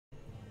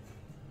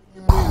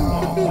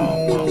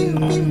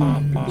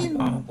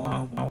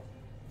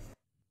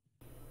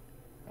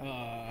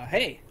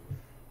Hey,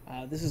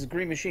 this is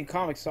Green Machine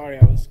Comics. Sorry,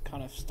 I was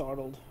kind of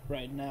startled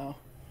right now.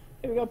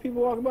 Hey, we got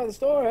people walking by the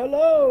store.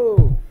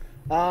 Hello!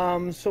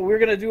 So we're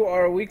going to do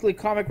our weekly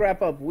comic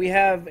wrap-up. We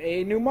have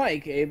a new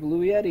mic, a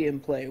Blue Yeti in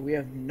play. We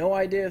have no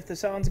idea if the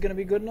sound's going to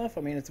be good enough.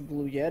 I mean, it's a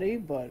Blue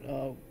Yeti, but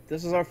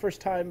this is our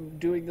first time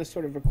doing this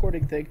sort of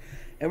recording thing.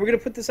 And we're going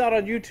to put this out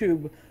on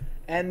YouTube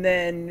and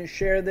then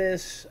share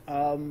this,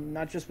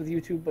 not just with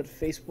YouTube, but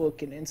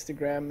Facebook and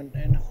Instagram,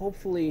 and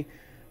hopefully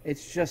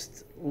it's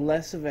just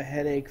less of a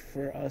headache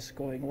for us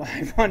going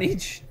live on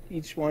each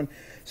one.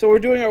 So we're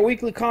doing our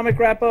weekly comic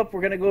wrap-up. We're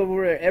going to go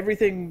over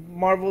everything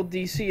Marvel,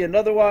 DC, and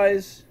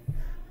otherwise.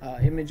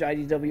 Image,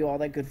 IDW, all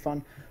that good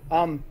fun.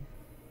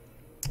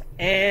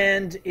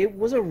 And it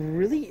was a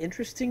really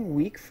interesting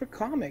week for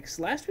comics.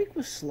 Last week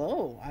was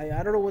slow. I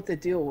don't know what the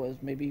deal was.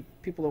 Maybe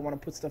people don't want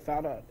to put stuff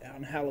out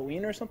on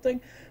Halloween or something.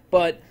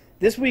 But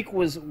this week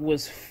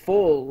was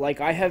full.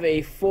 Like, I have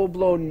a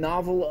full-blown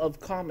novel of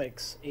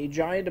comics, a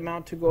giant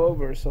amount to go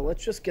over. So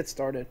let's just get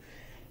started.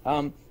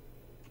 The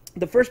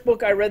first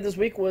book I read this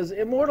week was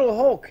Immortal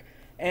Hulk.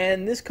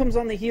 And this comes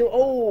on the heel...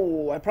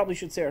 Oh, I probably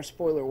should say our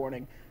spoiler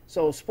warning.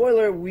 So,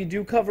 spoiler, we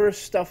do cover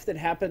stuff that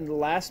happened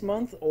last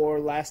month or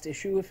last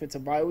issue if it's a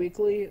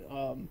bi-weekly.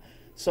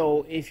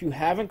 So if you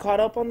haven't caught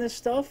up on this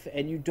stuff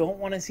and you don't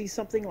want to see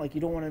something, like you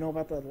don't want to know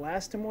about the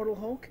last Immortal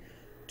Hulk,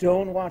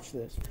 don't watch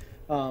this.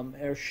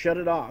 Or shut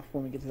it off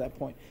when we get to that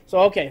point. So,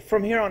 okay,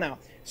 from here on out.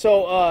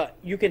 So,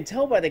 you can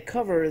tell by the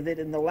cover that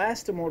in the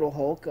last Immortal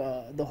Hulk,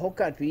 the Hulk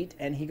got beat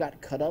and he got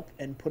cut up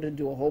and put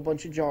into a whole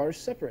bunch of jars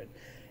separate.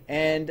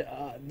 And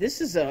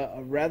this is a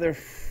rather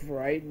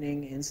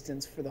frightening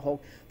instance for the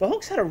Hulk. The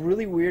Hulk's had a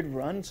really weird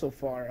run so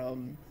far.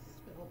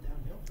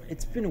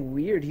 It's been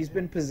weird. He's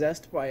been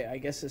possessed by, I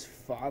guess, his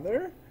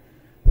father.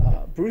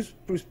 Bruce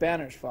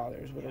Banner's father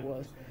is what it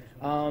was.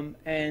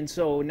 And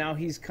so now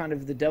he's kind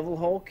of the Devil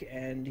Hulk,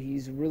 and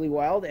he's really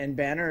wild, and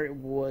Banner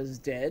was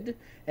dead.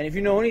 And if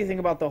you know anything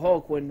about the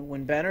Hulk,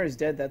 when Banner is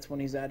dead, that's when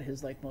he's at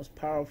his most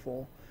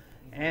powerful.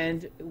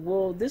 And,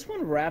 well, this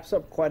one wraps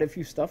up quite a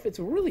few stuff. It's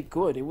really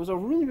good. It was a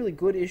really, really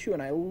good issue,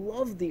 and I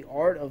love the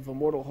art of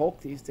Immortal Hulk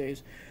these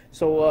days.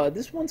 So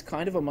this one's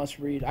kind of a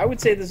must-read. I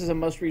would say this is a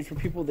must-read for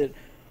people that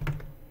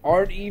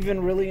aren't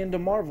even really into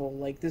Marvel.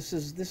 Like, this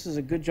is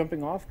a good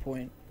jumping-off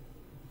point.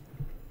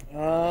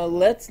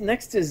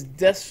 Next is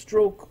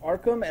Deathstroke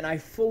Arkham, and I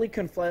fully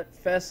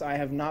confess I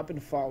have not been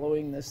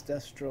following this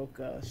Deathstroke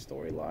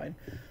storyline.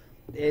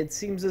 It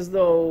seems as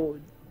though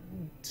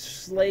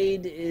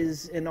Slade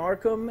is in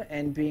Arkham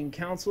and being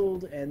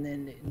counseled and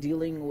then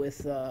dealing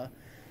with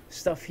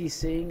stuff he's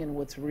seeing and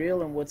what's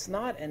real and what's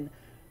not, and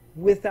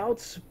without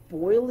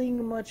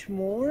spoiling much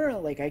more,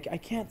 like I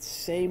can't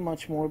say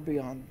much more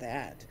beyond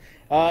that.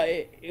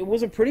 It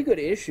was a pretty good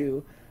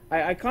issue.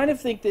 I kind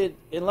of think that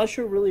unless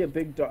you're really a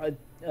big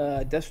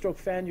Deathstroke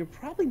fan, you're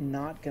probably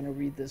not going to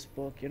read this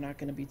book. You're not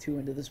going to be too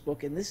into this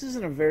book, and this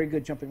isn't a very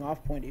good jumping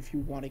off point if you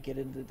want to get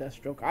into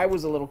Deathstroke. I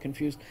was a little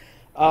confused,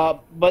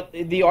 but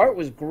the art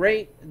was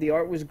great. The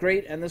art was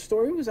great, and the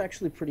story was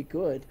actually pretty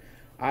good.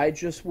 I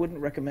just wouldn't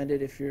recommend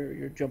it if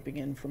you're jumping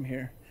in from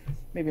here.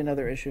 Maybe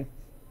another issue.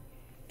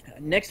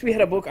 Next, we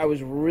had a book I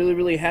was really,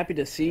 really happy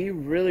to see,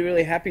 really,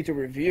 really happy to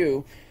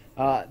review.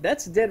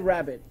 That's Dead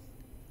Rabbit.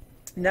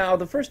 Now,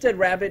 the first Dead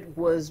Rabbit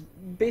was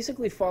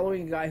basically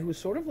following a guy who was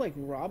sort of like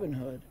Robin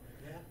Hood.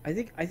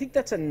 Yeah. I think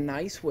that's a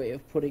nice way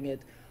of putting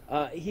it.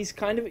 He's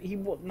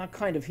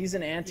he's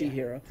an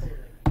anti-hero. Yeah,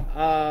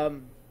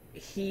 totally.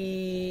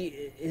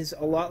 He is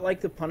a lot like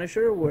the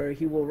Punisher, where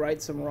he will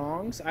right some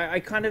wrongs.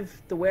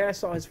 The way I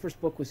saw his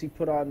first book was he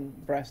put on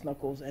brass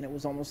knuckles, and it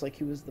was almost like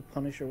he was the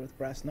Punisher with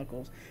brass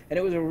knuckles. And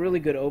it was a really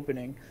good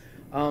opening.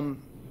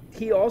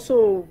 He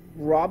also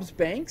robs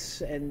banks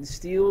and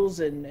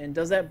steals and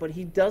does that, but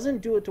he doesn't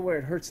do it to where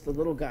it hurts the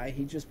little guy.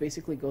 He just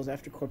basically goes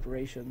after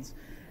corporations.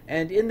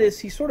 And in this,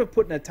 he's sort of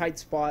put in a tight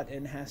spot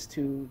and has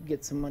to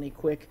get some money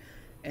quick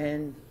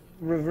and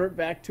revert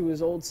back to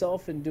his old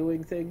self and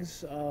doing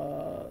things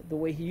the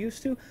way he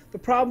used to. The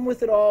problem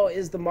with it all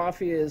is the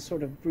Mafia is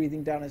sort of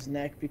breathing down his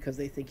neck because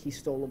they think he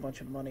stole a bunch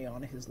of money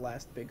on his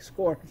last big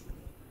score.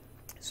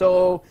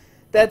 So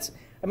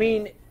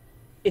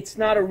it's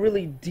not a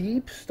really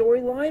deep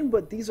storyline,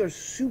 but these are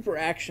super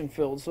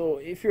action-filled. So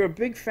if you're a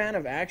big fan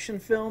of action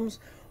films,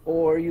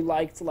 or you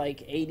liked,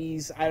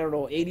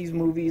 80s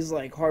movies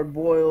like Hard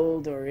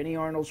Boiled, or any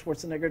Arnold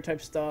Schwarzenegger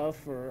type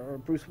stuff, or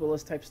Bruce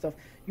Willis type stuff,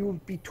 you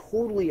would be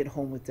totally at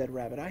home with Dead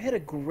Rabbit. I had a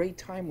great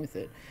time with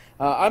it.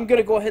 I'm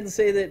going to go ahead and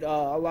say that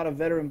a lot of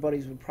veteran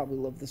buddies would probably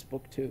love this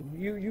book, too.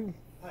 Dude,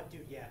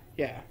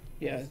 yeah.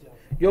 Yeah.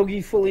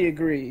 Yogi fully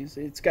agrees.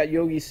 It's got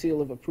Yogi's seal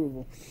of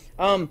approval.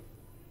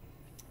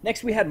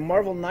 Next, we had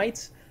Marvel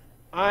Knights.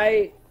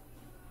 I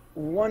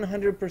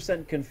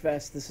 100%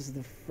 confess this is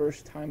the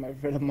first time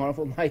I've read a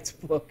Marvel Knights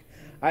book.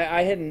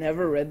 I had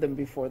never read them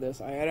before this.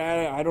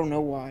 I don't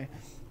know why.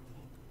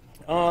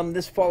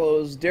 This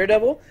follows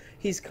Daredevil.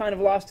 He's kind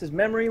of lost his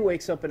memory,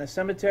 wakes up in a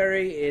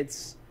cemetery.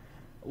 It's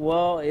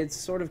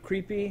sort of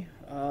creepy.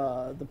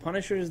 The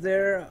Punisher is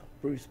there.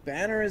 Bruce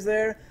Banner is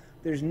there.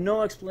 There's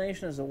no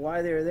explanation as to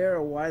why they're there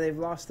or why they've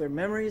lost their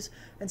memories.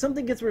 And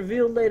something gets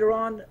revealed later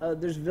on.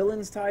 There's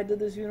villains tied to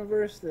this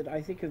universe that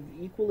I think have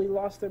equally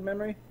lost their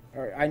memory.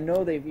 Or I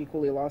know they've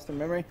equally lost their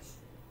memory.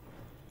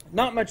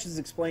 Not much is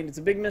explained. It's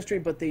a big mystery,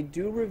 but they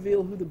do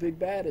reveal who the big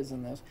bad is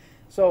in this.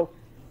 So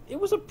it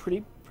was a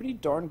pretty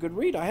darn good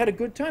read. I had a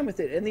good time with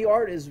it, and the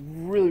art is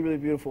really, really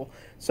beautiful.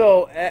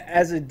 So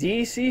as a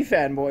DC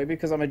fanboy,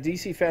 because I'm a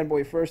DC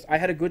fanboy first, I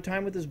had a good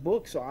time with this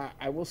book. So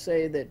I will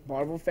say that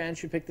Marvel fans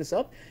should pick this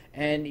up,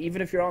 and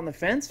even if you're on the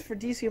fence for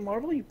DC and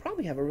Marvel, you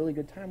probably have a really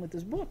good time with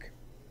this book.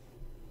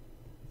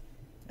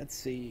 Let's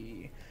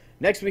see.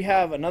 Next we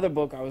have another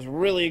book I was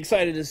really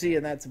excited to see,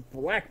 and that's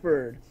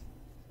Blackbird.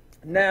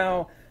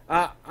 Now,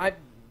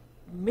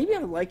 maybe I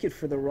like it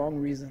for the wrong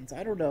reasons.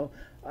 I don't know.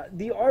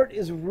 The art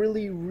is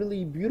really,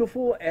 really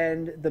beautiful,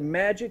 and the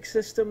magic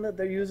system that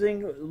they're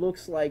using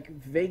looks like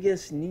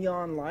Vegas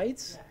neon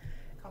lights. Yeah,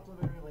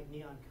 complementary like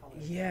neon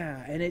colors.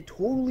 Yeah, and it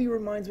totally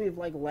reminds me of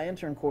like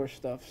Lantern Corps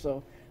stuff.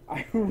 So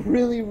I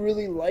really,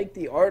 really like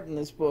the art in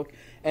this book,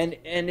 and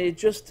it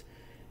just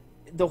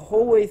the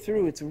whole way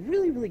through. It's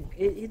really, really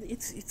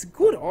it's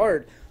good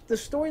art. The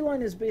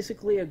storyline is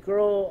basically a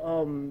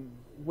girl.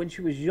 When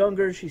she was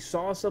younger, she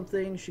saw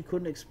something she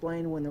couldn't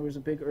explain when there was a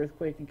big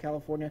earthquake in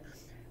California.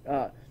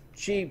 It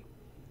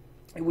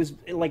was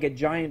like a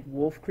giant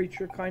wolf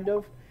creature, kind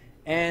of.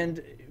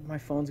 And my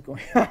phone's going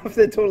off.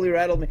 That totally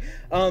rattled me.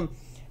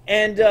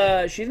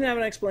 She didn't have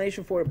an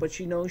explanation for it, but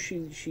she knows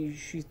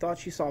she thought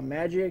she saw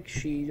magic.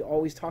 She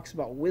always talks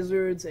about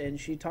wizards, and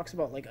she talks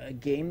about like a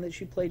game that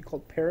she played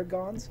called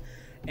Paragons.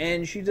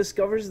 And she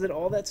discovers that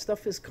all that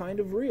stuff is kind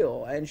of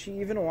real. And she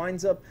even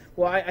winds up,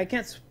 well, I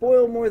can't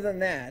spoil more than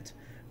that,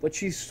 but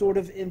she's sort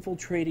of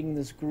infiltrating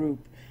this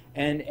group.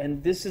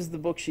 And this is the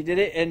book she did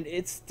it. And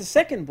it's the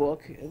second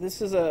book.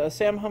 This is a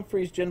Sam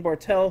Humphries, Jen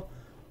Bartel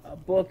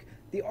book.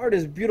 The art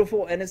is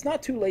beautiful, and it's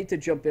not too late to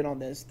jump in on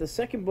this. The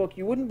second book,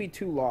 you wouldn't be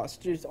too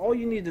lost. Just all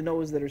you need to know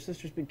is that her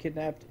sister's been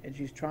kidnapped, and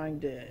she's trying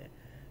to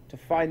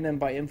find them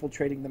by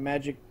infiltrating the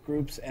magic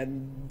groups,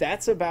 and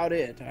that's about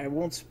it. I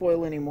won't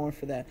spoil any more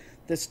for that.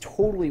 That's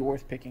totally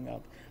worth picking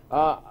up.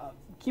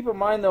 Keep in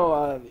mind,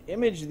 though,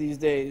 Image these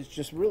days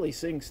just really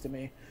sings to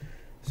me.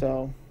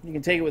 So you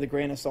can take it with a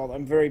grain of salt.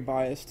 I'm very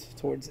biased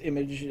towards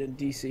Image and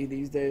DC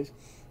these days.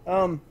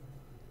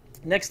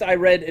 Next, I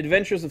read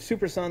Adventures of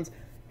Super Sons.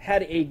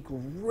 Had a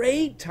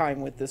great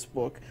time with this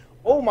book.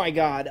 Oh my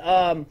god.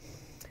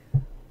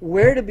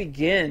 Where to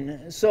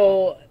begin?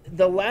 So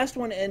the last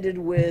one ended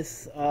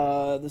with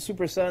the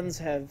Super Sons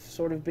have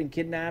sort of been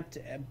kidnapped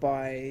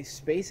by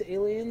space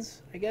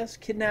aliens, I guess.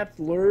 Kidnapped,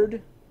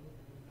 lured.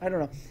 I don't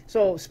know.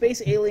 So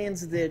space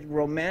aliens that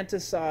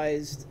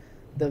romanticized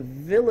the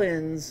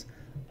villains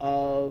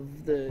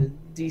of the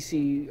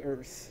DC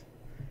Earth.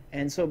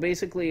 And so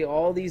basically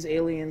all these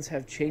aliens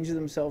have changed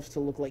themselves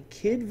to look like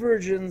kid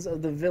versions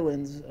of the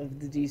villains of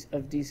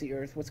DC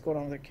Earth. What's going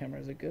on with their camera?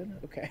 Is it good?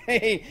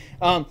 Okay.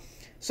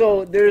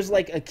 So there's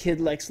like a kid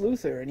Lex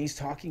Luthor, and he's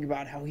talking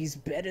about how he's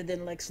better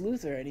than Lex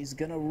Luthor, and he's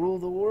gonna rule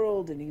the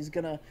world, and he's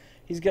gonna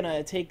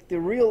take the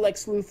real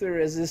Lex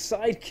Luthor as his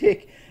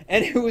sidekick,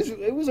 and it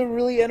was a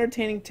really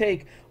entertaining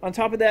take. On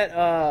top of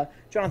that,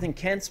 Jonathan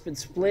Kent's been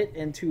split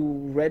into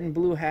red and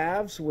blue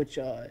halves, which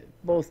I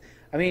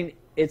mean,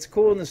 it's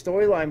cool in the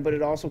storyline, but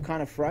it also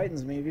kind of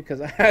frightens me because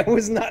I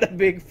was not a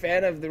big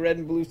fan of the red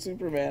and blue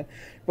Superman.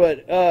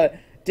 But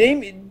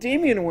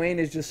Damian Wayne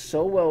is just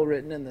so well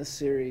written in this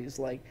series.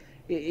 Like,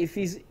 if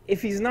he's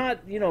not,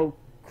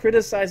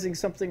 criticizing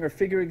something or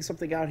figuring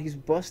something out, he's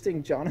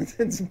busting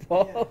Jonathan's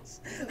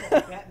balls. Yeah.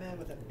 Like Batman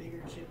with a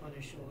bigger chip on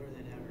his shoulder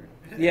than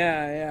ever.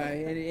 Yeah,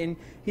 and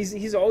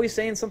he's always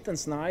saying something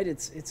snide.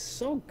 It's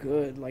so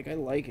good. Like, I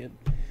like it.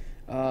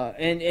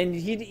 And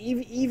he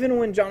even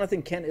when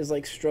Jonathan Kent is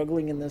like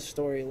struggling in this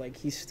story, like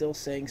he's still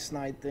saying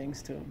snide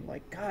things to him.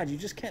 Like, God, you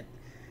just can't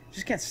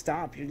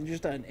stop. You're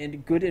just a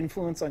good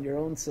influence on your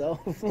own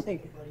self.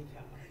 Like,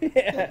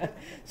 yeah.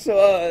 So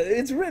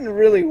it's written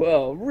really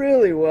well,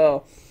 really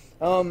well.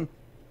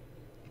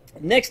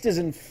 Next is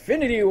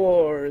Infinity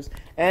Wars,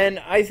 and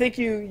I think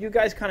you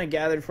guys kind of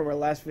gathered from our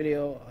last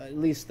video, at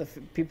least the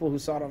people who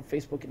saw it on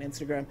Facebook and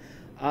Instagram.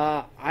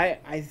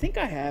 I think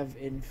I have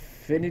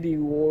Infinity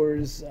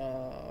Wars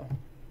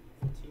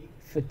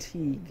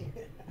fatigue.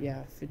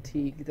 Yeah,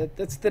 fatigue.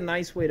 That's the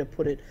nice way to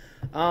put it.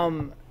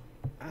 Some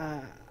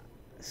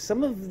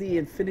of the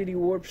Infinity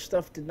War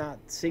stuff did not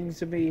sing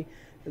to me.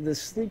 The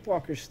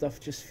Sleepwalker stuff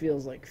just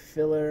feels like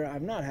filler.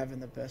 I'm not having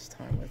the best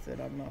time with it.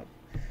 I'm not.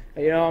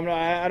 I don't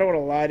want to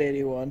lie to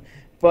anyone,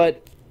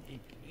 but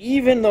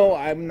even though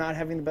I'm not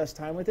having the best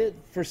time with it,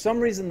 for some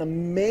reason the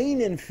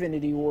main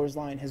Infinity Wars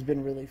line has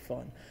been really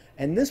fun.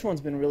 And this one's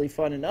been really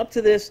fun. And up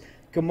to this,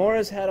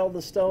 Gamora's had all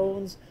the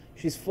stones.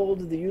 She's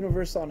folded the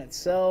universe on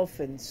itself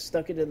and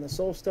stuck it in the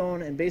Soul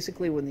Stone. And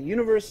basically when the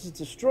universe is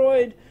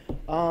destroyed,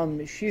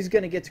 she's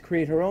going to get to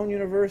create her own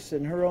universe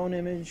in her own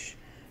image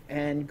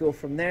and go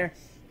from there.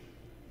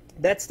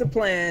 That's the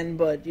plan,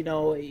 but you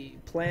know,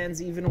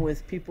 plans even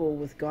with people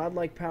with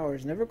godlike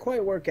powers never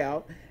quite work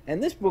out,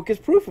 and this book is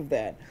proof of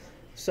that.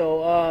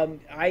 So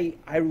I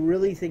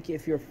really think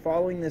if you're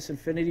following this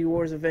Infinity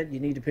Wars event, you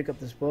need to pick up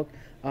this book.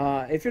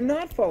 If you're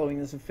not following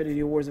this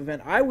Infinity Wars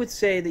event, I would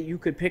say that you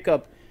could pick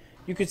up,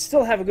 you could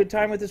still have a good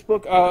time with this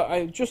book.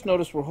 I just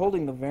noticed we're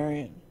holding the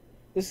variant.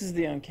 This is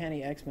the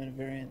Uncanny X-Men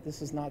variant.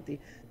 This is not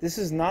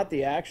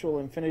the actual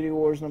Infinity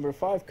Wars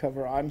 #5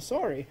 cover. I'm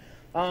sorry,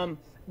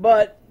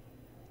 but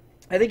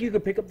I think you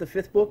could pick up the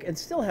 5th book and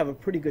still have a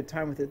pretty good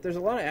time with it. There's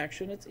a lot of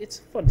action. It's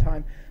a fun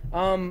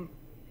time.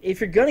 If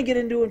you're going to get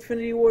into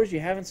Infinity Wars, you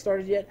haven't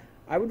started yet,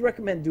 I would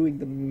recommend doing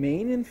the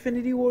main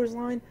Infinity Wars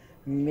line,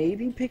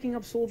 maybe picking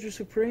up Soldier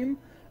Supreme.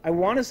 I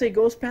want to say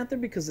Ghost Panther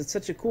because it's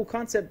such a cool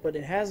concept, but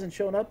it hasn't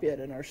shown up yet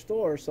in our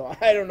store, so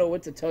I don't know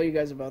what to tell you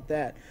guys about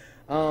that.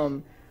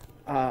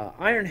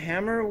 Iron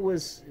Hammer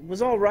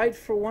was all right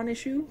for one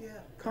issue, Yeah,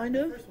 kind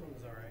of. The first one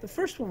was all right. The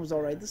first one was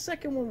all right. The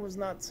second one was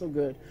not so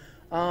good.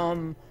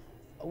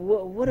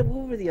 What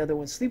were the other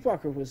ones?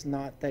 Sleepwalker was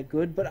not that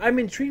good, but I'm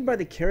intrigued by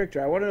the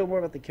character. I want to know more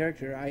about the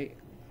character. Soldier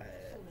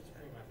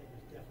Supreme, I think,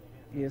 was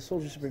definitely Yeah,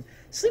 Soldier Supreme.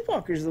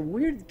 Sleepwalker is the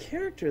weird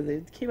character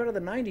that came out of the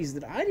 90s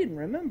that I didn't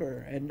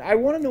remember, and I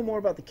want to know more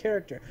about the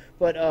character.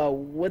 But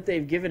what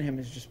they've given him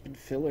has just been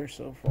filler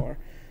so far.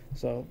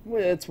 So,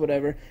 well, it's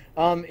whatever.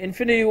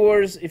 Infinity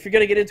Wars, if you're going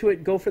to get into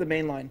it, go for the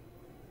main line.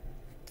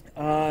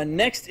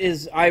 Next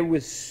is, I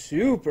was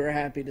super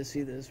happy to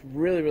see this.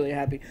 Really, really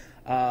happy.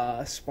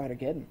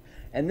 Spider-Geddon.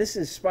 And this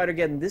is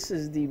Spider-Geddon. This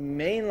is the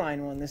mainline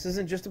one. This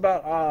isn't just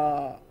about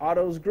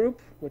Otto's group,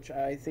 which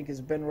I think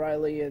is Ben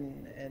Reilly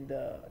and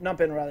not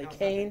Ben Reilly,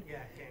 Kane. Yeah,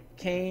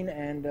 Kane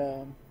and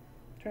I'm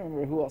trying to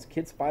remember who else.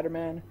 Kid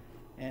Spider-Man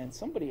and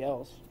somebody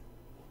else.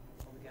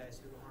 all the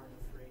guys who aren't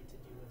afraid to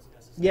do what's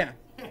necessary. Yeah.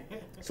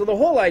 So the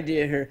whole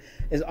idea here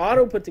is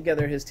Otto put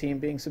together his team,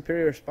 being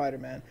Superior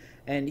Spider-Man,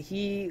 and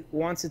he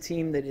wants a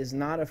team that is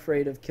not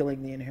afraid of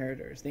killing the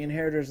Inheritors. The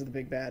Inheritors are the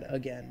big bad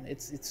again.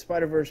 It's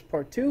Spider-Verse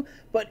Part 2,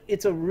 but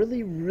it's a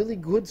really, really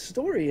good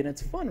story, and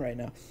it's fun right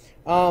now.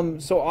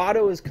 So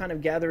Otto is kind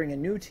of gathering a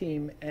new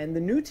team, and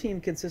the new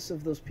team consists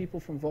of those people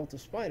from Vault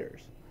of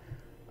Spiders.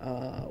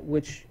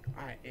 Which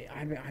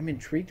I'm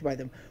intrigued by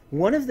them.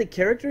 One of the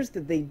characters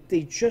that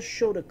they just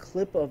showed a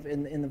clip of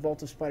in the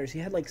Vault of Spiders, he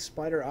had like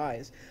spider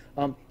eyes.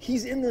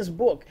 He's in this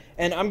book,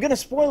 and I'm going to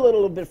spoil it a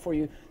little bit for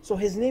you. So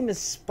his name is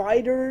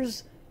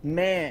Spiders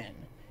Man,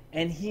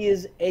 and he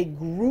is a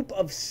group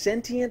of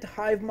sentient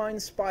hive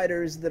mind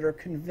spiders that are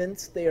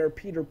convinced they are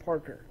Peter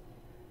Parker.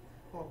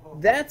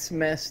 That's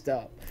messed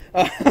up.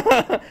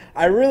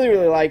 I really,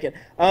 really like it.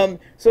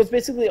 So it's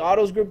basically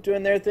Otto's group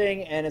doing their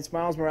thing, and it's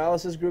Miles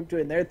Morales' group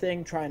doing their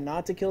thing, trying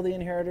not to kill the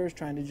Inheritors,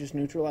 trying to just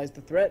neutralize the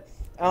threat.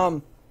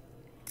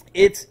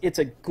 It's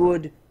a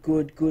good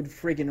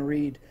friggin'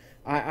 read.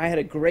 I had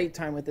a great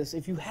time with this.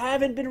 If you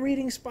haven't been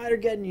reading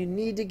Spider-Geddon, you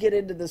need to get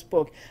into this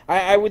book.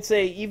 I would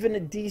say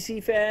even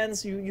DC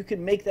fans, you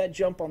can make that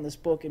jump on this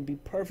book and be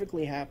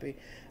perfectly happy.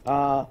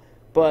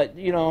 But,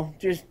 you know,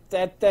 just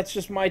that's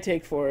just my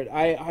take for it.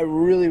 I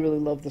really, really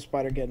love the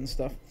Spider-Geddon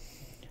stuff.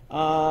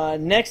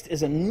 Next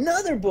is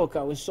another book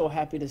I was so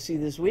happy to see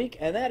this week,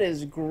 and that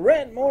is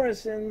Grant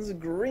Morrison's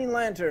Green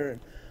Lantern.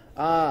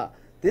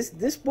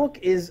 This book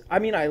is, I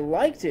mean, I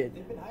liked it.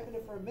 They've been hyping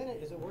it for a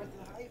minute. Is it worth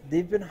the hype?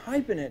 They've been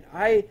hyping it.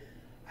 I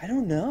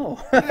don't know.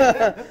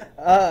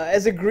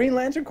 As a Green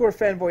Lantern Corps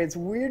fanboy, it's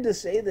weird to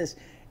say this.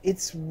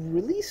 It's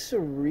really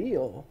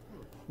surreal.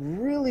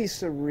 Really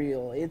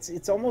surreal.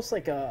 It's almost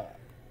like a,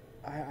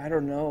 I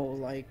don't know,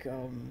 like,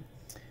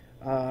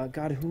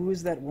 God, who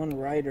is that one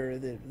writer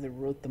that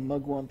wrote the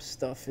Mugwump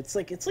stuff? It's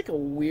like a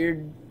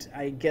weird,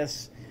 I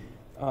guess,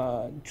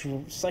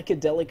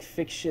 psychedelic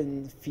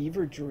fiction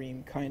fever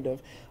dream, kind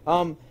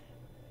of.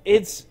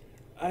 It's,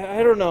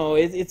 I don't know,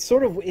 it's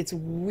sort of, it's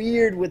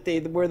weird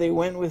where they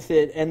went with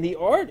it, and the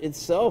art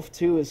itself,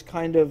 too, is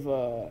kind of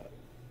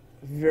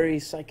very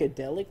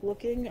psychedelic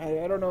looking.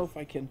 I don't know if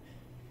I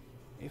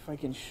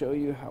can show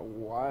you how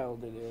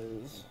wild it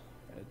is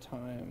at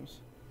times.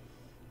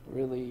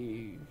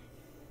 Really,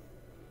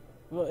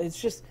 well,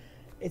 it's just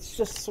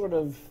sort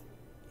of,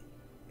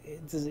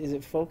 is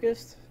it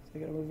focused? I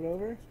gotta move it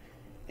over.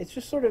 It's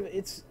just sort of,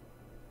 it's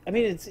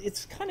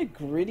kind of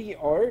gritty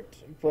art,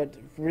 but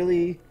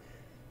really,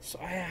 so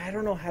I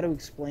don't know how to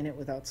explain it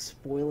without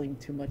spoiling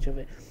too much of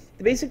it.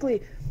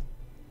 Basically,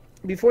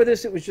 before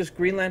this, it was just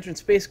Green Lantern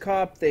Space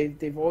Cop.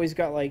 They've always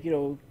got, like, you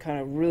know, kind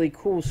of really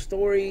cool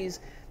stories,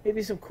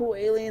 maybe some cool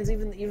aliens.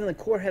 Even the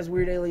Corps has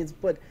weird aliens,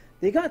 but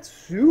they got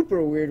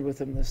super weird with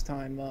them this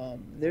time.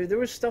 There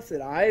was stuff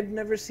that I've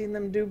never seen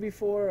them do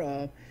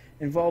before,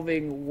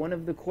 involving one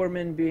of the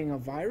Corpsmen being a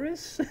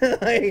virus.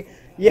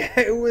 Yeah,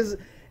 it was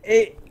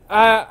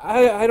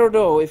I don't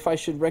know if I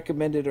should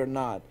recommend it or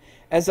not.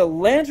 As a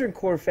Lantern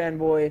Corps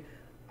fanboy,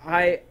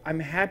 I'm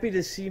happy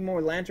to see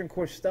more Lantern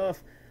Corps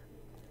stuff.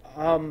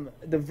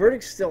 The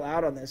verdict's still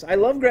out on this. I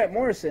love Grant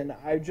Morrison.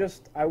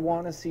 I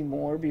want to see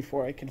more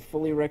before I can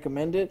fully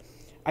recommend it.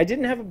 I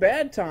didn't have a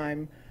bad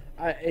time.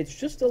 It's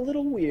just a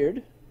little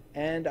weird.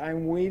 and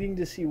I'm waiting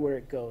to see where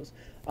it goes.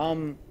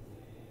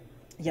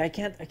 Yeah, I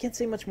can't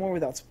say much more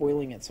without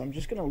spoiling it, so I'm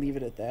just gonna leave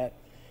it at that.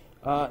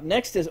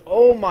 Next is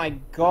oh my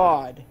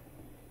god.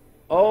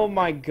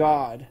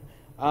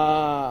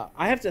 I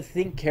have to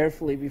think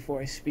carefully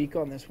before I speak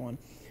on this one.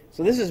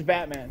 So this is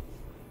Batman.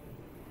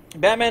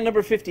 Batman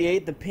number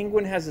 58. The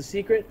Penguin has a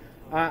secret.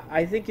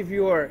 I think if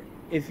you are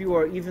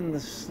even the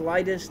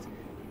slightest,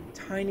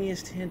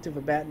 tiniest hint of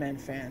a Batman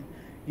fan,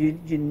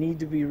 you need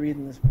to be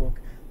reading this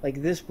book.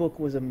 Like, this book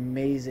was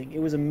amazing. It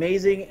was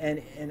amazing,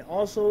 and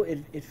also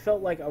it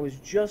felt like I was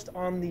just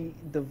on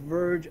the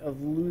verge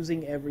of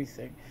losing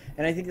everything.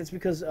 And I think that's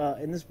because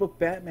in this book,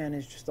 Batman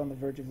is just on the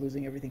verge of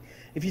losing everything.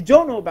 If you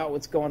don't know about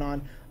what's going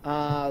on,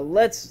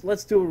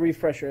 let's do a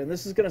refresher. And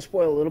this is going to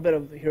spoil a little bit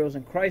of Heroes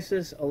in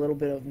Crisis, a little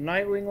bit of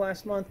Nightwing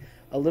last month,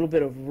 a little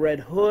bit of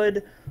Red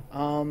Hood,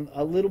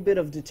 a little bit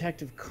of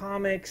Detective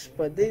Comics.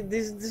 But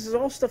this is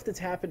all stuff that's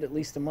happened at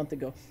least a month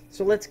ago.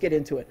 So let's get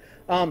into it.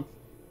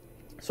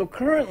 So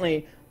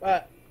currently,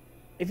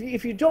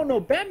 if you don't know,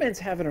 Batman's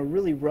having a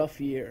really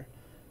rough year.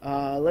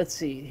 Let's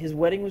see. His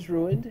wedding was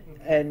ruined,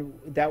 and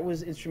that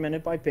was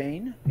instrumented by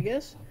Bane, I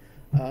guess,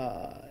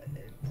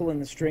 pulling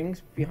the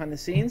strings behind the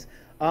scenes.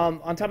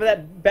 On top of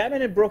that,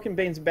 Batman had broken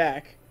Bane's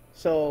back,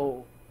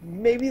 so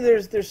maybe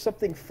there's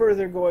something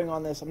further going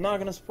on this. I'm not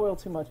going to spoil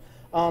too much.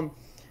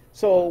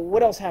 So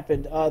what else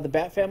happened? The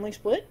Bat family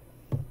split.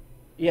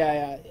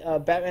 Yeah.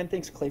 Batman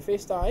thinks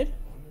Clayface died.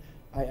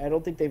 I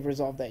don't think they've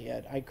resolved that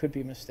yet. I could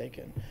be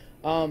mistaken.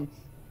 Let's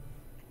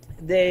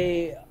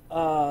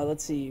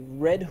see.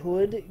 Red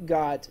Hood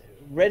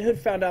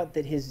found out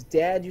that his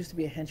dad used to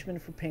be a henchman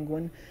for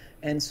Penguin,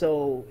 and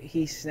so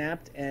he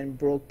snapped and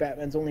broke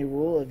Batman's only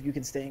rule of you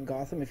can stay in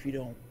Gotham if you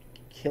don't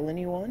kill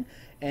anyone.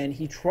 And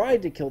he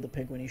tried to kill the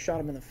Penguin. He shot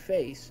him in the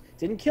face.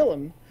 Didn't kill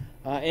him.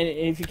 And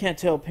if you can't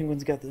tell,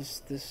 Penguin's got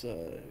this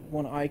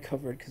one eye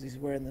covered because he's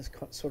wearing this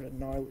sort of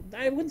gnarly.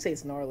 I wouldn't say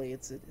it's gnarly.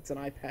 It's an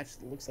eye patch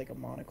that looks like a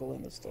monocle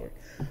in the story.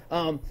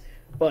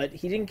 But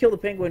he didn't kill the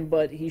Penguin,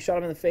 but he shot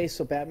him in the face.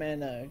 So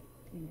Batman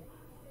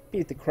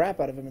beat the crap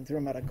out of him and threw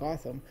him out of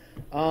Gotham.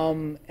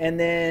 And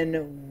then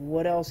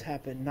what else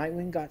happened?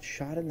 Nightwing got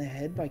shot in the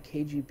head by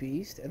KG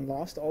Beast and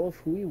lost all of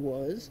who he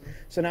was.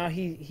 So now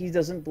he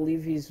doesn't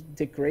believe he's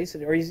Dick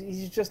Grayson, or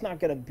he's just not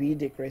going to be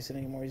Dick Grayson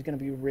anymore. He's going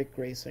to be Rick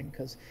Grayson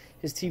because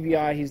his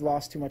TBI, he's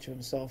lost too much of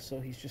himself, so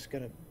he's just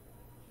going to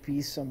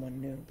be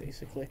someone new,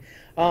 basically.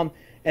 And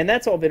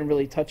that's all been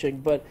really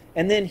touching.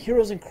 And then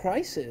Heroes in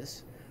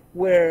Crisis,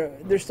 where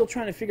they're still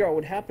trying to figure out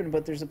what happened,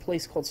 but there's a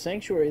place called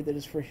Sanctuary that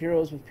is for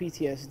heroes with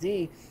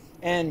PTSD,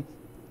 and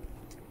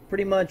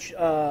pretty much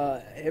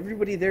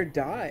everybody there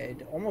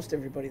died. Almost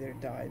everybody there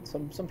died.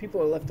 Some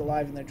people are left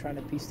alive, and they're trying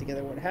to piece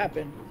together what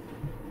happened.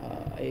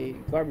 A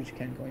garbage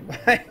can going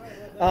by.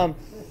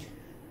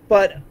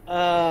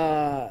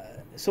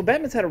 So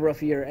Batman's had a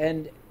rough year,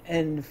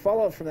 and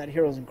fallout from that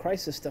Heroes in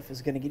Crisis stuff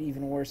is going to get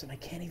even worse, and I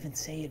can't even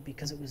say it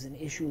because it was an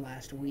issue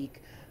last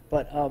week,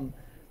 but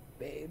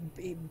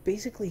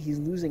basically he's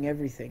losing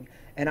everything.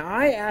 And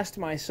I asked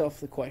myself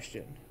the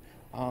question,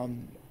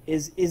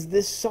 is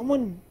this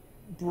someone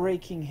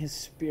breaking his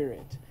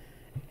spirit?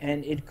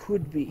 And it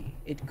could be,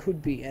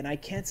 and I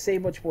can't say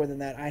much more than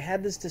that. I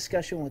had this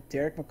discussion with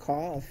Derek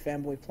McCaw of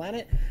Fanboy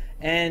Planet,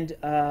 and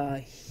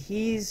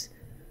he's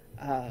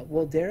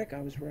well, Derek,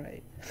 I was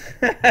right.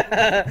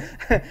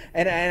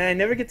 and I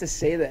never get to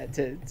say that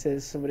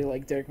to somebody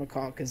like Derek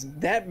McCaw, because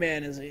that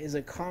man is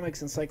a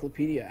comics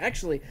encyclopedia.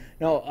 Actually,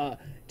 no,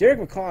 Derek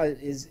McCaw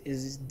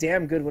is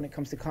damn good when it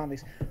comes to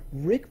comics.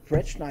 Rick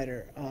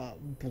Bretschneider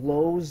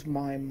blows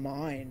my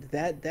mind.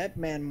 That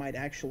man might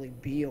actually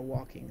be a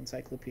walking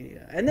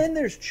encyclopedia. And then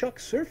there's Chuck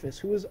Surface,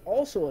 who is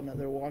also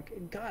another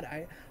walking. God,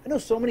 I know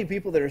so many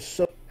people that are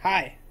so...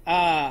 Hi.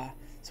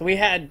 So we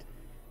had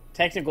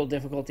technical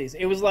difficulties.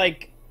 It was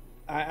like,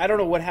 I don't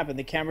know what happened.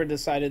 The camera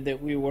decided that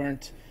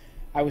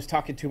I was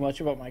talking too much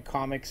about my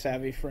comic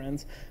savvy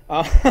friends.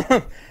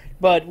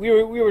 But we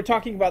were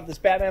talking about this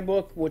Batman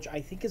book, which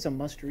I think is a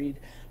must read.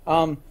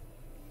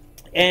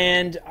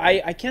 And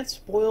I can't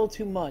spoil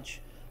too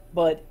much,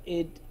 but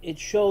it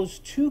shows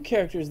two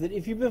characters that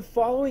if you've been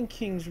following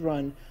King's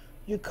Run,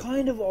 you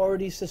kind of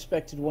already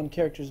suspected one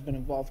character's been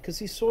involved, because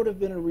he's sort of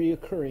been a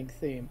reoccurring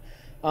theme.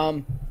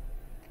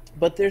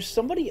 But there's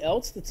somebody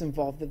else that's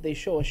involved that they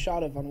show a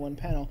shot of on one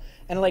panel,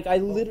 and like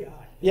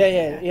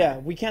yeah,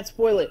 we can't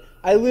spoil it.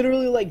 I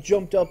literally like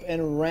jumped up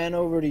and ran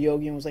over to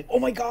Yogi and was like, "Oh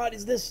my God,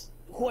 is this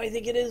who I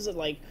think it is?" And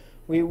like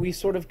we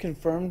sort of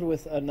confirmed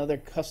with another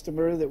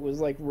customer that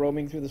was like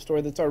roaming through the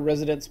store. That's our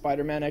resident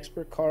Spider-Man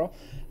expert, Carl.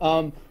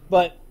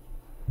 But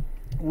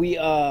we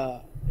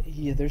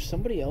there's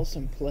somebody else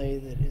in play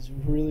that is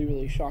really,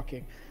 really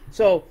shocking.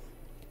 So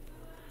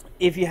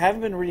if you haven't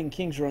been reading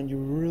King's Run, you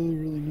really,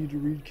 really need to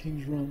read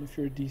King's Run if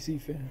you're a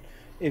DC fan.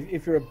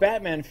 If you're a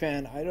Batman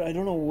fan, I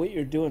don't know what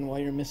you're doing while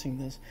you're missing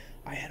this.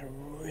 I had a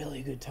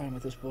really good time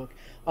with this book.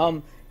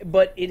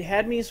 But it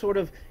had me sort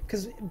of...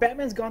 Because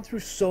Batman's gone through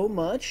so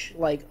much,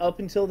 like, up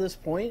until this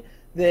point,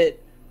 that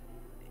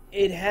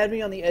it had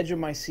me on the edge of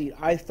my seat.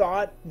 I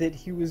thought that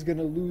he was going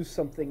to lose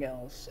something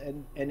else,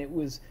 and it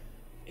was,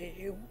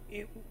 it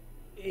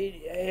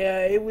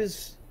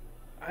was,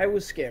 I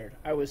was scared.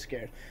 I was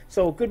scared.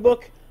 So good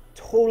book,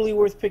 totally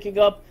worth picking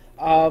up.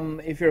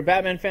 If you're a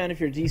Batman fan, if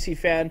you're a DC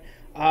fan,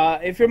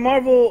 if you're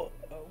Marvel,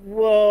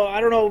 well,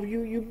 I don't know.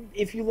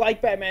 If you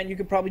like Batman, you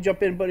could probably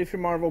jump in, but if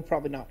you're Marvel,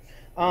 probably not.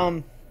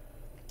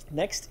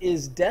 Next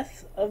is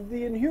Death of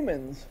the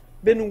Inhumans.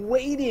 Been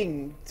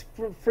waiting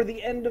for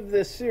the end of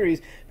this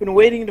series. Been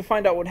waiting to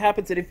find out what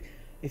happens. And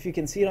if you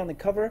can see it on the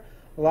cover,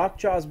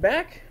 Lockjaw's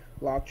back.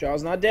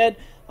 Lockjaw's not dead.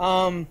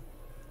 And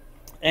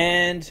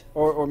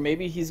or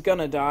maybe he's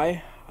gonna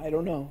die. I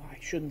don't know. I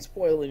shouldn't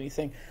spoil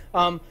anything.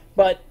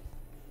 But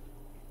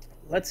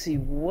let's see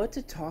what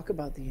to talk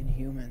about the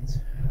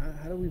Inhumans.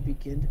 How do we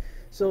begin?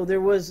 So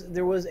there was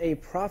a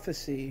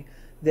prophecy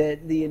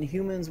that the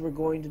Inhumans were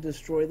going to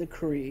destroy the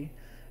Kree.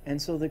 And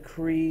so the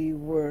Kree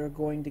were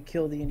going to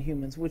kill the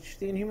Inhumans, which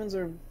the Inhumans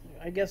are,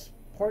 I guess,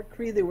 part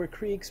Kree. They were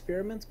Kree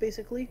experiments,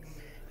 basically.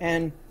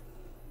 And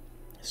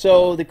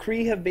so the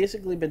Kree have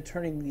basically been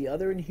turning the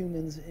other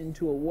Inhumans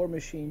into a war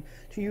machine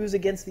to use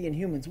against the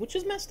Inhumans, which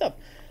is messed up.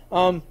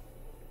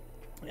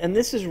 And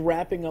this is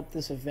wrapping up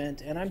this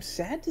event, and I'm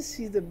sad to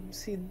see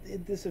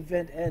this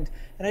event end.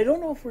 And I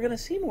don't know if we're going to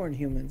see more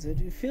Inhumans.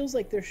 It feels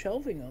like they're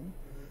shelving them,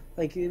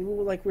 like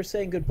we're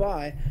saying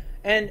goodbye.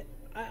 And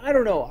I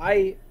don't know.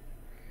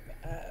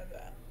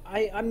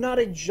 I'm not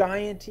a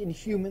giant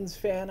Inhumans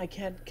fan. I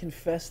can't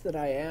confess that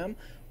I am,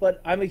 but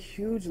I'm a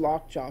huge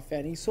Lockjaw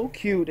fan. He's so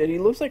cute, and he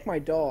looks like my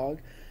dog,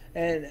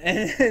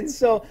 and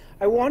so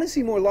I want to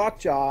see more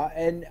Lockjaw,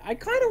 and I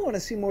kind of want to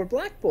see more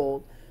Black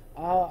Bolt.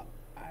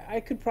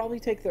 I could probably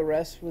take the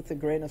rest with a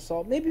grain of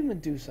salt. Maybe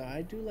Medusa.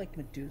 I do like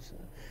Medusa,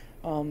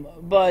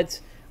 but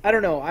I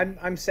don't know.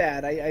 I'm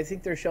sad. I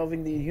think they're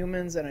shelving the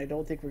Inhumans, and I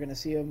don't think we're going to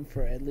see them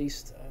for at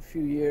least a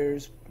few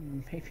years,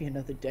 maybe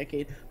another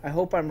decade. I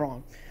hope I'm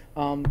wrong.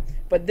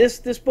 But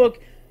this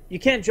book, you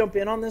can't jump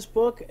in on this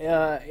book.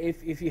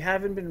 If you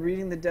haven't been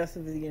reading the Death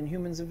of the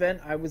Inhumans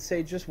event, I would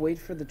say just wait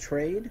for the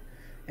trade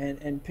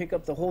and pick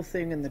up the whole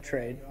thing in the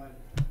trade.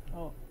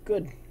 Oh,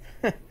 good.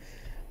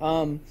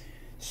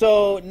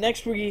 So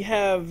next we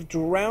have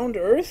Drowned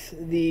Earth,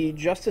 the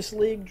Justice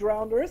League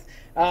Drowned Earth.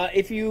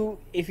 If you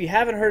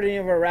haven't heard any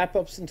of our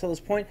wrap-ups until this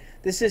point,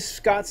 this is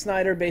Scott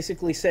Snyder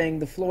basically saying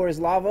the floor is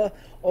lava.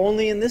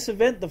 Only in this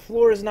event, the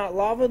floor is not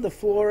lava. The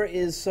floor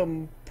is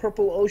some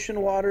purple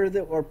ocean water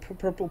or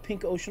purple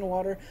pink ocean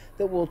water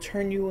that will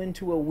turn you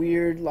into a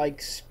weird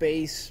like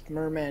space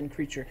merman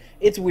creature.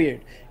 It's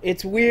weird.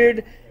 It's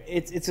weird.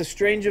 It's a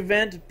strange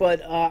event,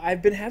 but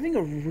I've been having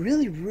a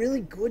really,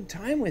 really good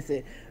time with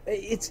it.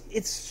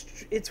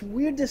 It's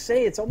weird to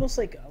say. It's almost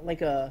like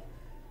I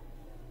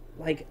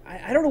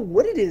don't know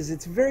what it is.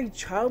 It's very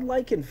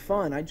childlike and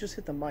fun. I just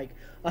hit the mic.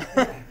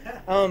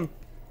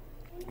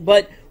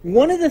 But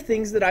one of the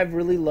things that I've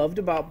really loved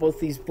about both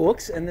these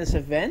books and this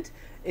event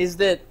is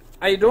that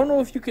I don't know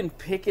if you can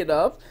pick it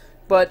up,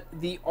 but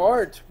the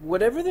art,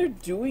 whatever they're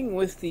doing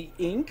with the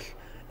ink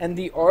and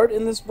the art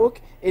in this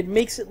book, it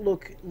makes it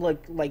look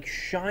like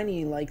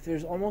shiny, like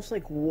there's almost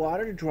like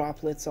water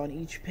droplets on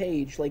each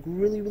page, like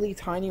really, really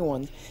tiny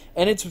ones.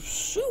 And it's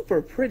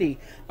super pretty.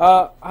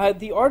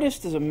 The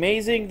artist is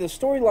amazing. The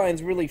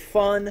storyline's really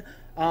fun.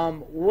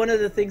 One of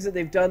the things that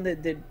they've done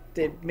that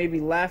made me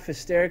laugh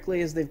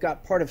hysterically is they've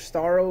got part of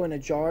Starro in a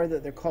jar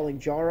that they're calling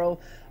Jarro.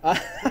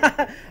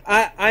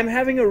 I'm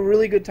having a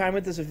really good time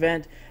with this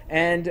event,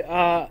 and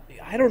I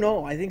don't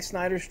know. I think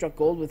Snyder struck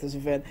gold with this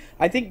event.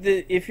 I think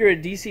that if you're a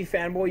DC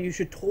fanboy, you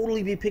should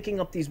totally be picking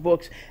up these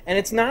books, and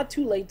it's not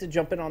too late to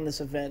jump in on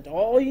this event.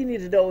 All you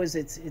need to know is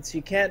it's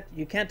you can't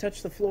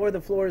touch the floor.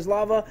 The floor is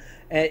lava,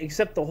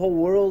 except the whole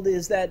world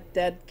is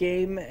that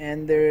game,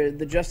 and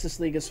the Justice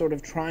League is sort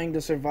of trying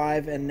to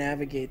survive and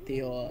navigate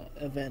the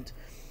event.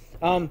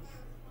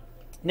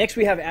 Next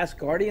we have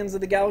Asgardians of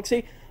the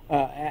Galaxy.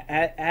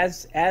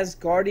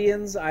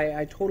 Asgardians,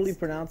 I totally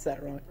pronounced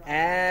that wrong.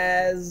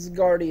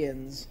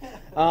 Asgardians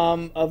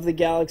of the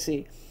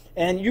Galaxy.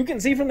 And you can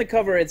see from the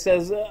cover it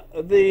says the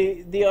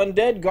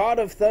undead god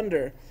of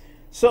thunder.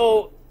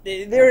 So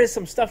there is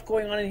some stuff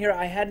going on in here.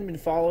 I hadn't been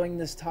following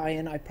this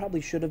tie-in. I probably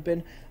should have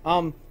been.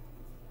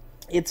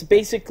 It's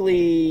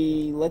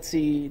basically, let's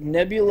see,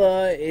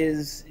 Nebula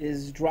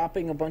is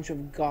dropping a bunch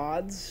of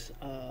gods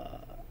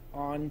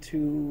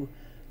onto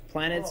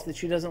planets that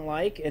she doesn't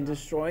like and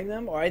destroying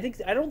them. Or I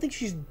don't think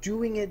she's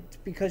doing it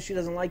because she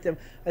doesn't like them.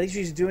 I think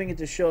she's doing it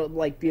to show,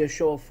 be a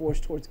show of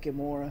force towards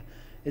Gamora,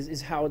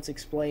 is how it's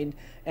explained.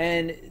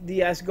 And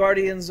the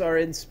Asgardians are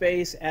in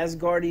space.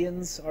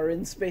 Asgardians are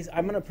in space.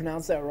 I'm going to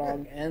pronounce that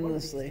wrong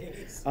endlessly.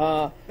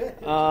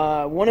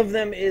 One of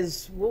them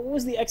is, what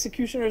was the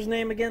executioner's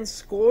name again?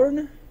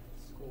 Scorn?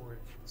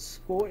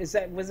 Scorn. Was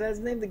that his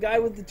name? The guy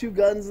with the two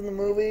guns in the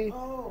movie?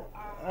 Oh,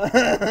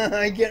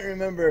 I can't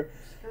remember.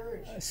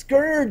 Scourge.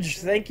 Scourge,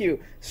 thank you.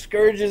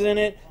 Scourge is in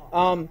it.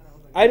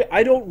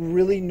 I don't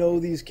really know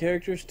these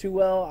characters too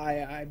well.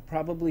 I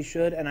probably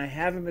should, and I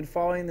haven't been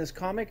following this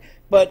comic.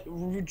 But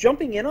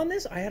jumping in on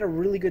this, I had a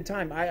really good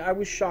time. I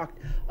was shocked.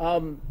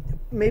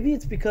 Maybe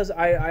it's because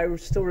I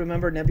still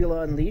remember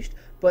Nebula Unleashed,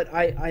 but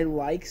I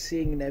like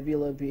seeing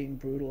Nebula being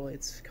brutal.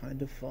 It's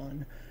kind of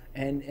fun.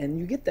 And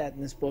you get that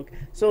in this book.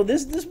 So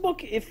this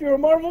book, if you're a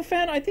Marvel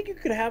fan, I think you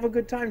could have a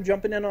good time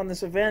jumping in on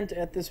this event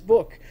at this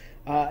book.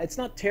 It's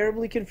not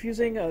terribly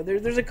confusing.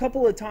 There's a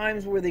couple of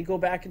times where they go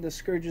back into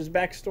Scourge's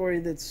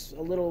backstory that's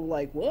a little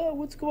like, whoa,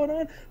 what's going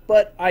on?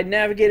 But I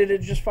navigated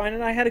it just fine,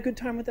 and I had a good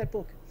time with that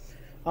book.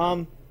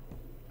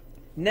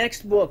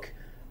 Next book.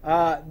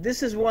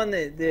 This is one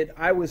that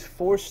I was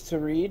forced to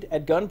read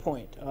at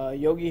gunpoint.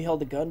 Yogi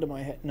held a gun to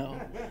my head. No.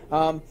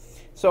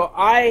 So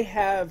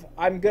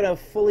I'm going to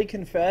fully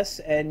confess,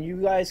 and you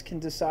guys can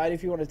decide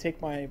if you want to take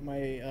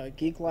my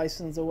geek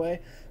license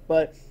away,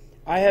 but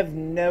I have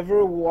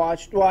never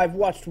watched, well, I've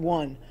watched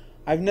one.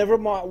 I've never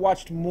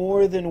watched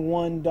more than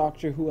one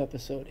Doctor Who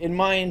episode in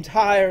my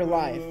entire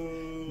life.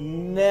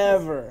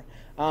 Never.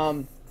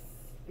 I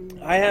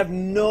have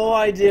no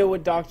idea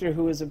what Doctor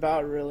Who is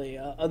about, really,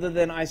 other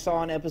than I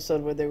saw an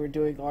episode where they were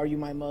doing Are You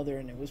My Mother,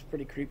 and it was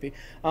pretty creepy.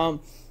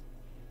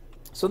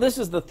 So this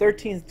is the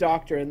 13th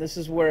Doctor, and this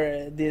is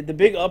where the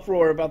big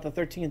uproar about the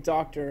 13th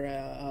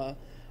Doctor,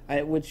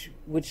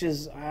 which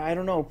is, I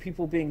don't know,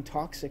 people being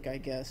toxic, I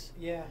guess.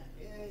 Yeah.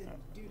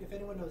 Dude, if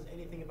anyone knows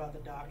anything about the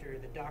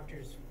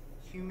Doctor's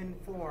human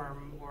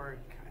form, or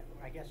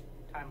I guess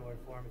Time Lord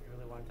form, if you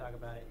really want to talk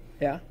about it.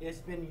 Yeah. It's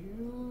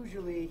been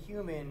usually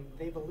human.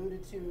 They've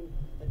alluded to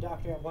the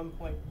Doctor at one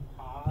point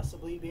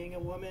possibly being a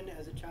woman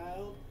as a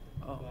child.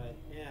 Oh. But,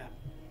 yeah.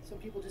 Some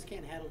people just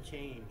can't handle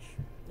change.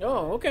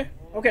 Oh, okay.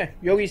 Okay.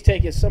 Yogi's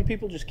take is some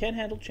people just can't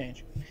handle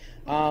change.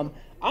 I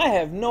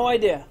have no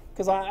idea,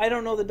 because I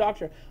don't know the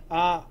Doctor.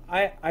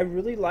 I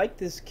really like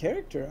this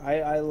character.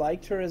 I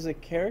liked her as a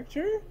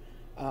character.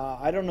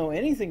 I don't know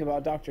anything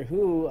about Doctor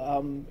Who.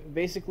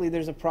 Basically,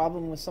 there's a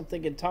problem with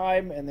something in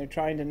time, and they're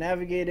trying to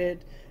navigate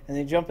it, and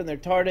they jump in their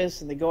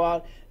TARDIS, and they go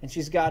out, and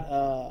she's got,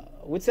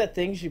 what's that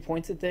thing? She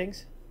points at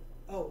things?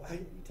 Oh, are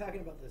you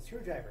talking about the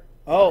screwdriver?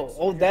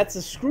 Oh, that's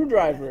a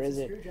screwdriver, yeah, is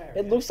it? Screwdriver,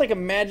 It looks like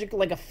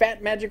a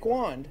fat magic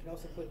wand. You can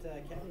also put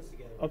cameras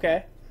together.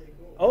 Okay. Pretty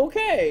cool.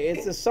 Okay,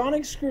 it's a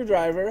sonic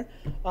screwdriver.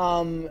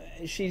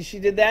 She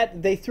did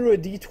that. They threw a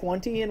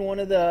D20 in one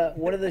of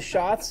the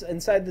shots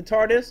inside the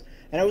TARDIS,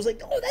 and I was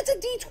like, oh, that's a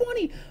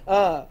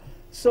D20.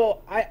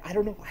 So I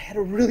don't know. I had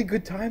a really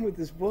good time with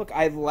this book.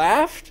 I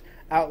laughed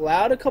out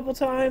loud a couple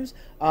times.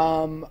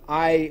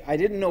 I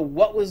didn't know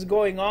what was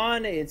going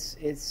on. It's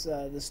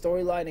the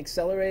storyline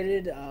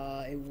accelerated.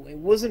 It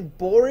wasn't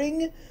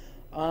boring.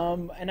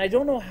 And I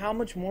don't know how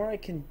much more I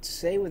can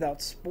say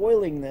without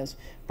spoiling this,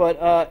 but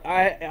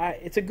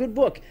it's a good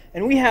book,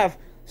 and we have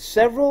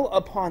several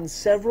upon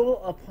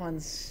several upon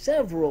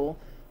several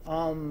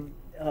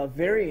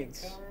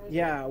variants.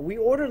 Yeah, we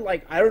ordered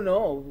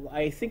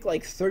I think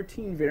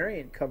 13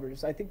 variant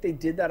covers. I think they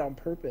did that on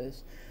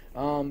purpose.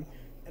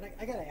 And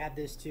I gotta add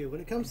this too. When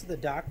it comes to the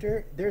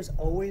Doctor, there's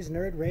always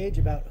nerd rage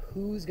about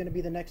who's gonna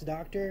be the next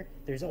Doctor.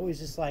 There's always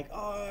just like,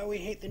 oh, we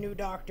hate the new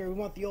Doctor. We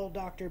want the old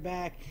Doctor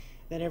back.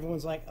 Then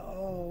everyone's like,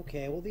 oh,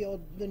 okay, well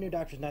the new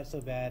Doctor's not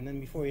so bad. And then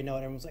before you know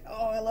it, everyone's like,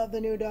 oh, I love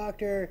the new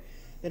Doctor.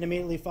 Then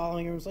immediately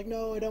following, everyone's like,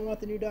 no, I don't want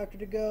the new Doctor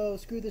to go.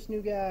 Screw this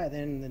new guy.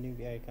 Then the new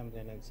guy comes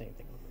in and the same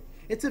thing.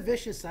 It's a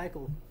vicious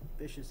cycle.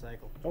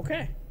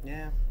 Okay.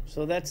 Yeah.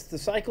 So that's the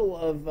cycle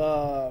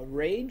of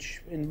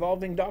rage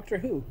involving Doctor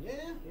Who.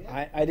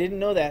 Yeah. I didn't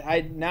know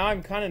that. Now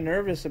I'm kind of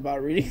nervous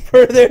about reading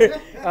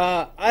further.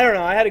 I don't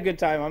know. I had a good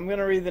time. I'm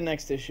gonna read the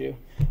next issue.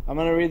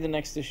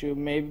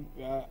 Maybe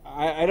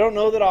I don't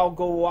know that I'll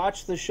go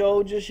watch the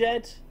show just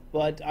yet,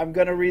 but I'm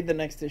gonna read the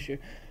next issue.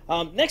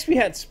 Next we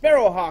had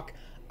Sparrowhawk.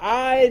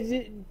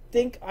 I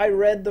think I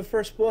read the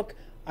first book.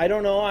 I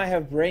don't know. I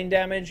have brain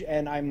damage,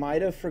 and I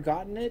might have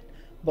forgotten it.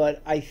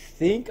 But I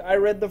think I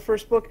read the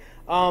first book.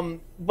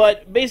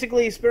 But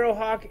basically,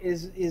 Sparrowhawk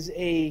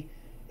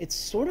it's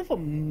sort of a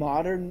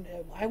modern.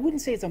 I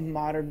wouldn't say it's a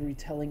modern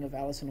retelling of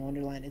Alice in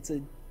Wonderland. It's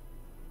a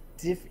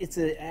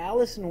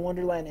Alice in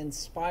Wonderland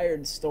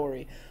inspired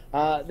story.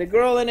 The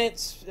girl in it,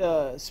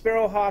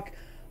 Sparrowhawk,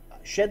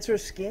 sheds her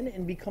skin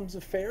and becomes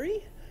a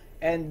fairy.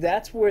 And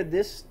that's where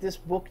this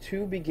book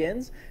 2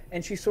 begins,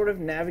 and she's sort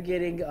of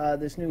navigating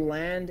this new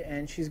land,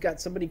 and she's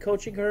got somebody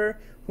coaching her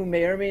who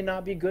may or may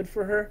not be good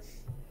for her,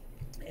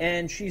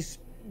 and she's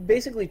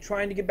basically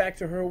trying to get back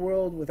to her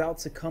world without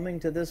succumbing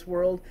to this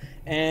world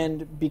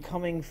and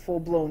becoming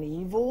full-blown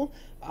evil.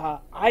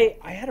 I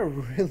had a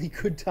really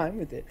good time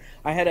with it.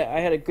 I had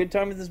a good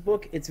time with this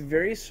book. It's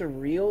very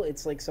surreal.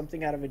 It's like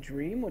something out of a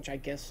dream, which I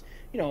guess,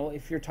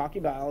 if you're talking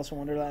about Alice in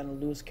Wonderland and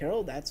Lewis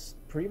Carroll, that's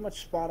pretty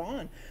much spot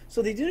on.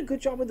 So they did a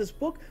good job with this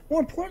book. More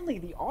importantly,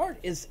 the art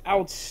is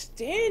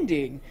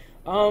outstanding.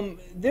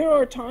 There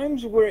are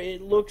times where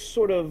it looks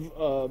sort of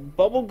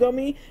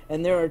bubblegummy,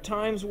 and there are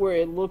times where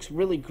it looks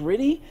really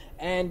gritty,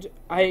 and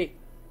I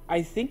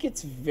think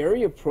it's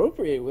very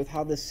appropriate with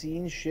how the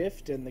scenes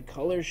shift and the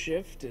colors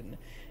shift,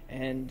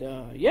 And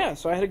yeah,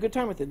 so I had a good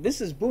time with it.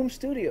 This is Boom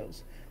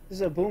Studios. This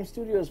is a Boom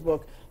Studios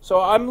book.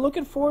 So I'm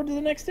looking forward to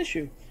the next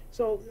issue.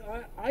 So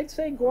I'd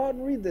say go out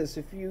and read this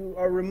if you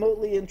are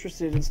remotely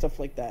interested in stuff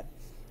like that.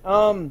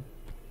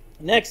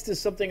 Next is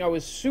something I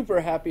was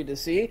super happy to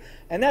see,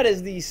 and that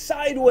is the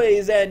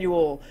Sideways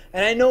annual.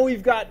 And I know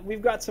we've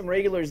got some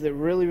regulars that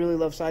really, really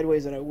love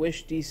Sideways, and I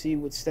wish DC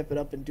would step it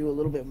up and do a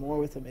little bit more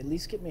with them. At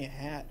least get me a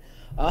hat.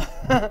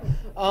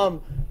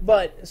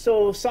 But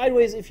so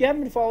Sideways, if you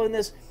haven't been following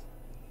this,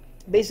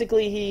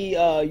 basically he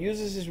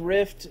uses his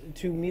rift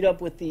to meet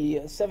up with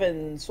the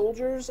Seven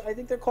Soldiers, I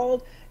think they're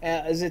called.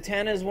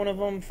 Zatanna is one of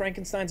them,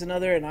 Frankenstein's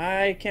another, and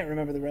I can't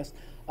remember the rest.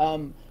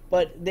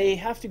 But they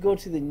have to go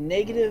to the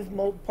negative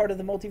part of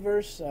the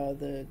multiverse,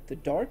 the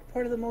dark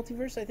part of the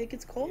multiverse, I think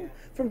it's called,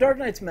 from Dark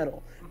Knight's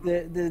Metal.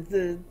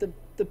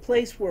 The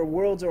place where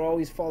worlds are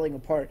always falling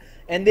apart.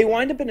 And they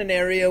wind up in an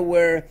area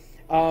where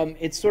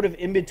it's sort of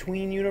in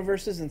between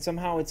universes and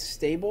somehow it's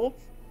stable.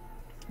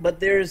 But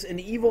there's an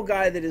evil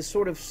guy that is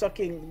sort of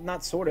sucking,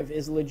 not sort of,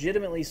 is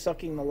legitimately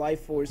sucking the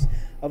life force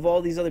of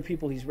all these other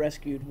people he's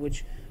rescued,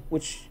 which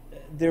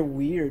they're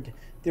weird.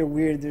 They're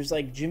weird. There's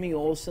like Jimmy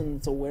Olsen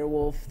that's a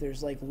werewolf.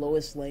 There's like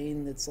Lois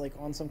Lane that's like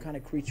on some kind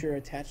of creature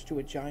attached to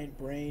a giant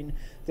brain.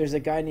 There's a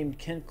guy named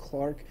Kent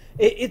Clark.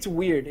 It's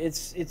weird.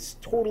 It's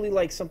totally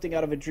like something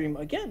out of a dream.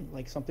 Again,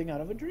 like something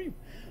out of a dream.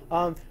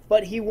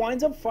 But he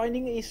winds up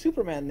finding a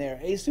Superman there.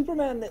 A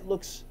Superman that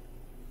looks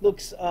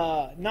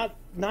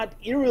not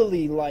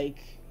eerily like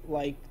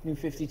New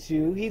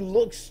 52. He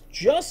looks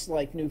just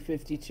like New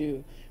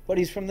 52, but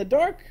he's from the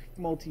dark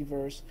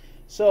multiverse.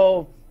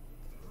 So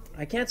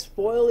I can't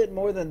spoil it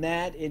more than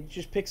that. It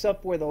just picks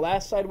up where the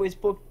last Sideways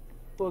book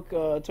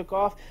took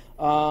off.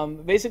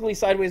 Basically,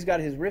 Sideways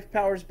got his rift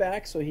powers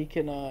back, so he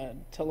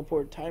can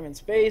teleport time and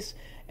space.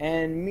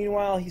 And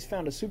meanwhile, he's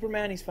found a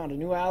Superman. He's found a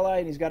new ally,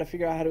 and he's got to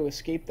figure out how to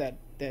escape that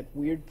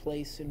weird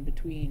place in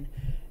between.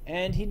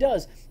 And he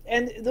does.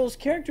 And those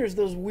characters,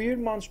 those weird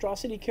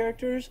monstrosity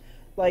characters,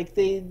 like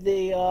they're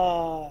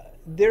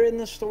in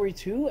the story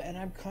too, and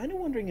I'm kind of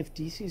wondering if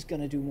DC's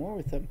going to do more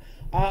with them.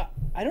 I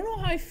don't know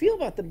how I feel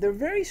about them. They're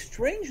very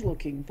strange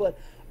looking, but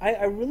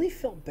I really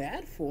felt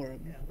bad for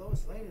them. Yeah,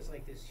 Lois Lane is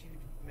like this huge,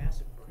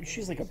 massive brain.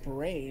 She's like a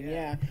brain,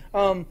 yeah.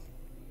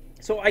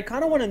 So I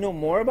kind of want to know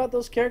more about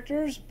those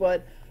characters,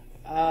 but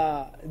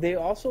they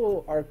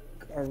also are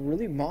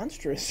really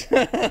monstrous.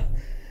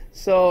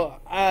 So,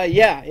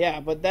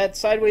 but that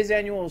Sideways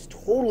annual is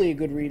totally a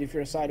good read if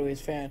you're a Sideways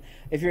fan.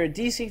 If you're a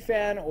DC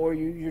fan or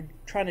you're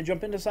trying to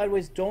jump into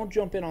Sideways, don't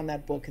jump in on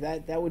that book.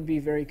 That would be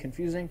very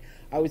confusing.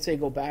 I would say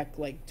go back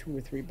like 2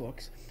 or 3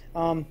 books.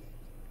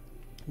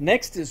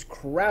 Next is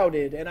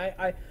Crowded, and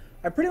I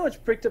pretty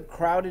much picked up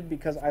Crowded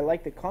because I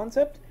like the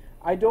concept.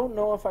 I don't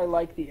know if I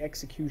like the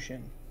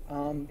execution.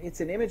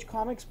 It's an Image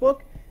Comics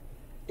book.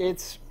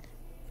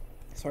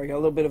 Sorry, got a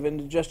little bit of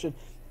indigestion.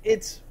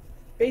 It's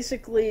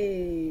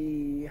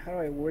basically, how do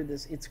I word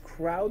this? It's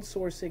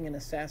crowdsourcing an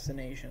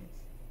assassination.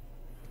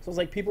 So it's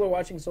like people are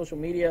watching social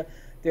media,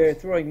 they're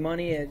throwing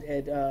money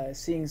at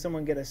seeing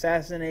someone get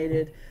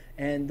assassinated,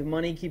 and the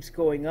money keeps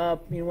going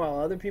up. Meanwhile,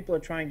 other people are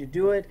trying to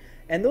do it,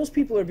 and those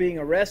people are being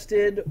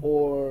arrested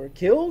or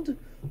killed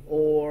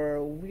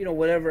or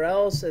whatever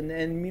else. And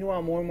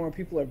meanwhile, more and more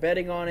people are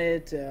betting on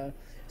it.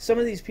 Some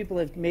of these people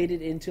have made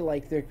it into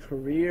like their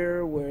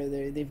career where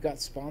they've got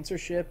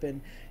sponsorship,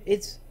 and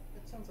it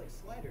sounds like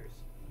Sliders.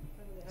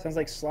 Sounds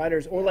like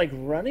Sliders or like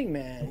Running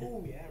Man.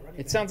 Oh yeah, Running Man.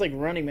 It sounds like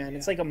Running Man. Yeah.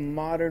 It's like a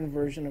modern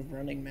version of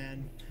Running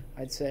Man,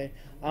 I'd say.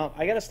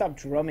 I gotta stop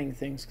drumming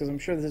things because I'm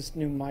sure this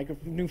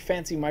new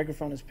fancy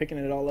microphone is picking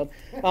it all up.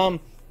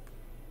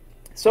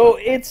 So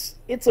it's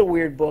a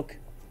weird book.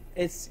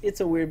 It's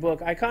a weird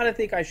book. I kind of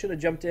think I should have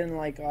jumped in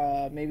like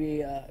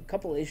maybe a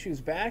couple issues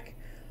back.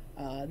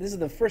 This is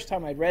the first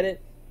time I'd read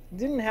it.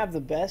 Didn't have the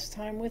best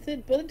time with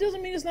it, but it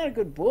doesn't mean it's not a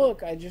good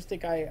book. I just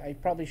think I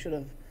probably should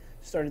have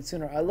started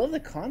sooner. I love the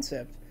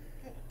concept,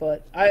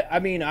 but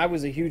I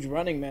was a huge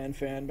Running Man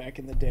fan back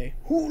in the day.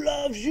 Who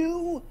loves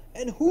you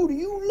and who do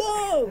you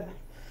love?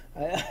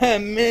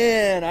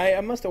 Man,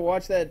 I must have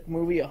watched that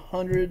movie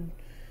 100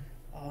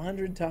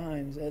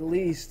 times at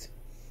least.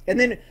 And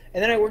then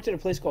I worked at a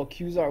place called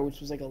Qzar, which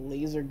was like a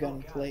laser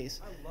gun place.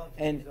 I love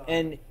Qzar.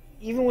 And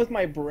even with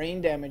my brain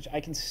damage,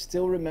 I can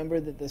still remember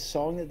that the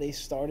song that they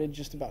started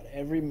just about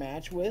every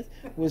match with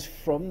was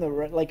from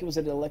it was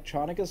an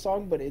electronica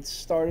song, but it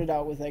started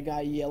out with that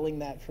guy yelling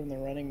that from the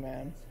Running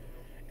Man.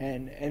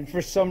 And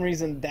for some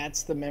reason,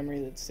 that's the memory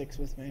that sticks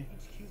with me.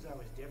 Each Qzar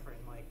was different,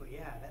 Mike, but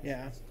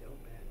that's dope,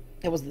 man.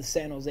 It was the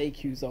San Jose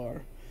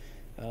Qzar.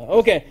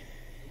 Okay.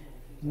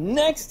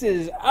 Next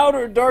is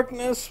Outer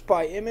Darkness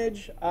by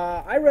Image.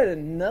 I read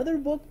another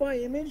book by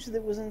Image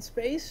that was in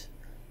space.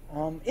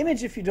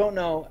 Image, if you don't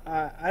know,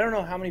 I don't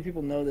know how many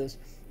people know this,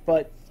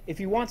 but if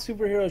you want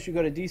superheroes, you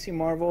go to DC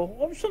Marvel,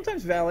 or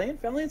sometimes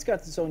Valiant. Valiant's got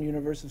its own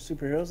universe of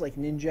superheroes, like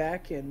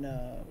Ninjak and,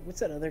 what's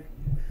that other,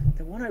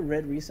 the one I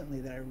read recently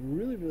that I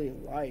really, really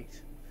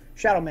liked?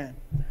 Shadow Man.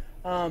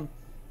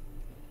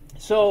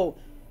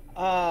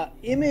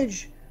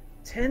 Image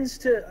tends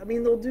to, I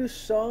mean, they'll do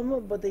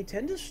some, but they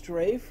tend to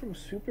stray from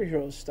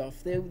superhero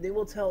stuff. They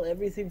will tell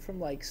everything from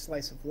like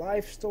slice of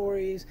life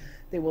stories,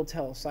 they will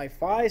tell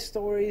sci-fi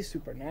stories,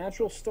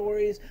 supernatural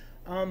stories.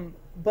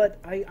 But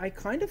I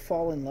kind of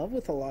fall in love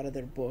with a lot of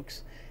their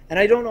books, and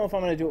I don't know if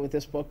I'm going to do it with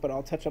this book, but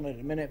I'll touch on it in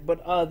a minute.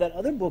 But that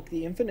other book,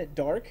 The Infinite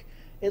Dark,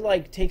 it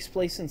like takes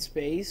place in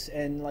space,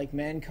 and like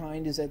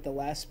mankind is at the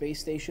last space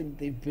station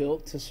they've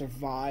built to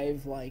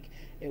survive, like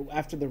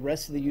after the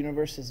rest of the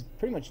universe has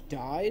pretty much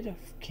died,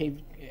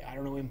 caved, I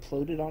don't know,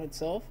 imploded on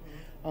itself.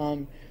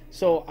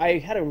 So I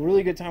had a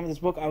really good time with this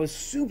book. I was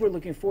super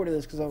looking forward to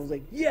this because I was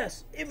like,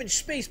 yes, Image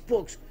Space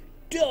books,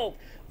 dope.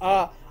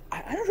 I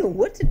don't know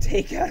what to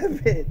take out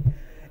of it.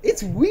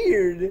 It's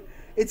weird.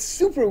 It's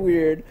super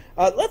weird.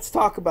 Let's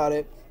talk about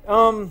it.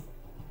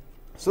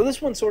 So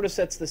this one sort of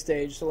sets the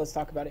stage, so let's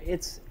talk about it.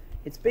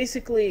 It's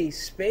basically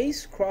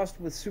space crossed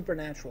with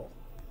supernatural.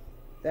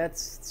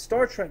 That's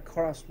Star Trek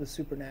crossed with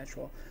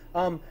supernatural.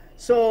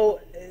 So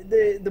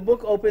the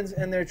book opens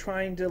and they're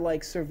trying to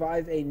like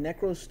survive a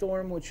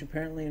necrostorm, which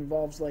apparently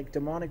involves like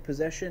demonic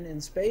possession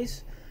in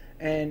space,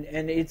 and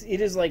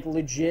it is like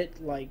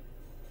legit, like,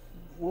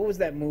 what was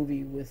that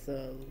movie with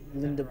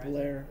Linda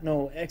Blair?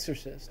 No,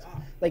 Exorcist.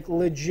 Like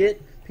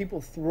legit people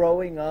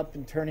throwing up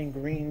and turning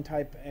green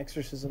type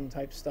exorcism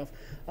type stuff.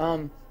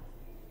 And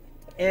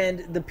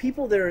the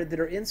people that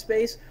are in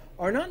space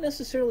are not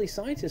necessarily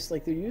scientists.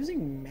 Like, they're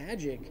using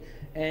magic,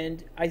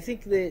 and I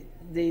think that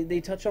they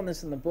touch on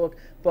this in the book.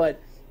 But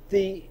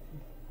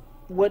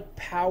what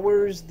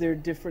powers their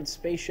different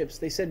spaceships?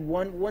 They said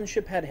one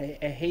ship had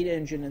a hate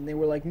engine, and they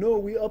were like, no,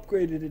 we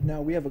upgraded it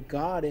now. We have a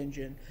god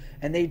engine,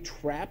 and they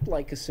trapped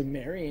like a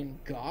Sumerian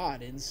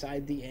god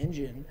inside the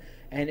engine,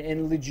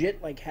 and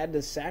legit like had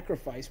to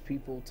sacrifice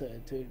people to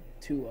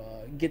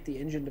get the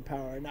engine to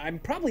power. And I'm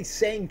probably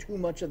saying too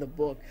much of the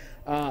book,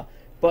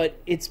 but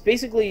it's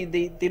basically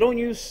they don't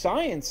use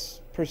science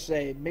per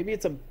se. Maybe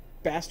it's a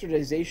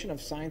bastardization of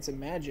science and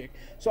magic.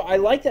 So I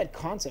like that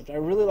concept. I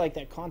really like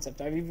that concept.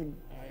 I've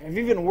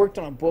even worked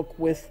on a book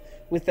with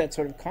that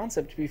sort of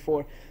concept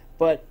before,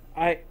 but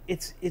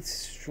it's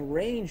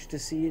strange to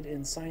see it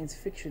in science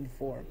fiction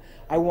form.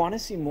 I want to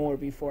see more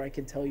before I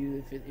can tell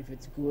you if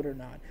it's good or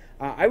not.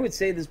 I would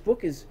say this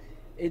book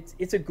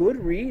it's a good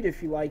read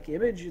if you like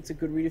Image. It's a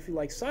good read if you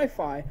like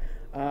sci-fi.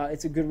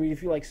 It's a good read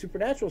if you like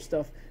supernatural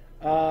stuff.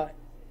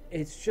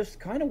 It's just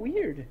kind of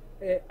weird.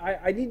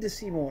 I need to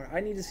see more.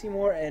 I need to see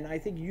more, and I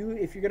think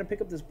if you're going to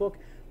pick up this book,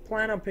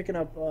 plan on picking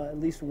up at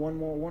least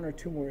one or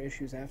two more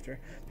issues after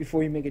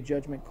before you make a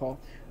judgment call.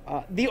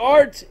 The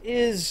art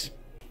is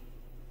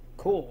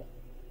cool.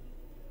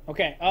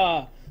 Okay,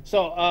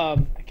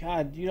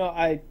 God, you know,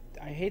 I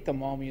hate the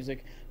mall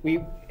music.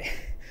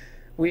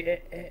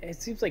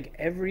 It seems like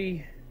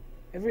every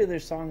other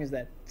song is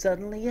that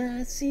suddenly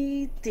I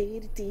see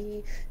dee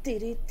dee dee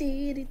dee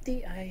dee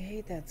dee. I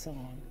hate that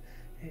song.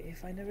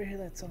 If I never hear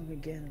that song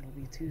again, it'll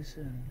be too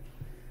soon.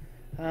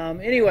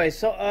 Anyway,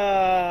 so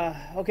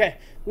okay,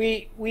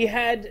 we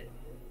had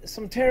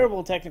some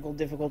terrible technical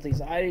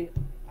difficulties. I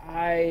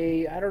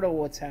don't know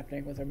what's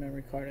happening with our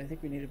memory card. I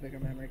think we need a bigger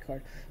memory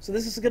card. So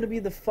this is going to be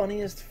the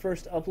funniest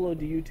first upload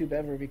to YouTube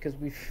ever because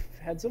we've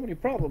had so many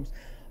problems.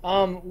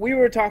 We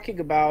were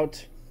talking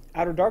about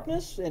Outer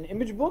Darkness, an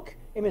Image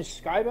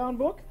Skybound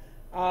book.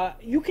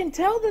 You can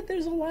tell that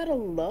there's a lot of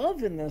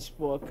love in this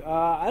book.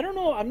 I don't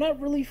know. I'm not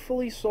really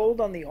fully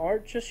sold on the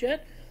art just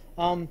yet.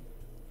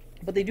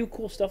 But they do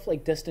cool stuff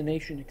like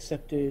destination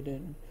accepted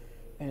and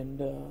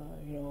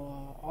you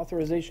know,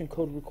 authorization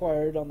code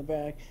required on the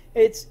back.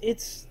 There's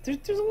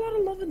a lot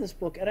of love in this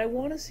book, and I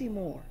want to see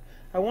more.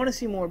 I want to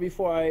see more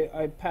before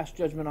I pass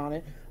judgment on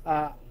it.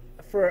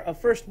 For a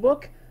first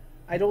book,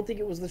 I don't think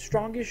it was the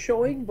strongest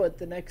showing, but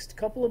the next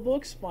couple of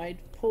books might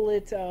pull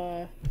its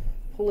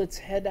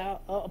head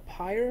up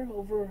higher,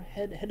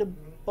 head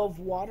above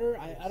water.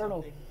 I don't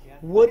know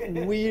what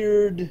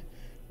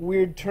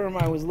weird term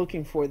I was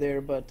looking for there,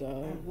 but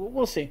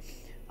we'll see.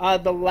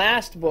 The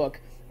last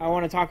book I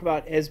want to talk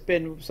about has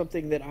been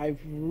something that I've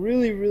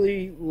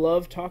really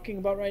loved talking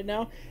about right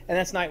now, and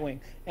that's Nightwing.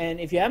 And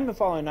if you haven't been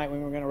following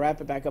Nightwing, we're going to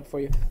wrap it back up for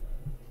you.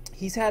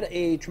 He's had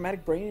a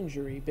traumatic brain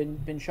injury,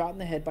 been shot in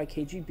the head by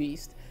KG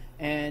Beast,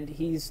 and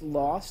he's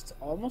lost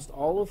almost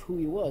all of who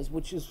he was,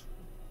 which is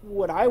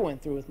what I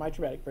went through with my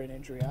traumatic brain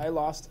injury. I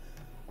lost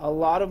a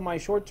lot of my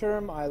short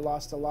term. I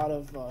lost a lot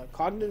of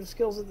cognitive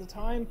skills at the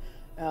time.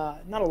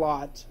 Not a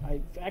lot.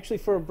 Actually,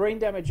 for brain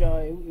damage,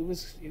 it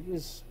was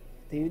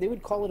they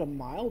would call it a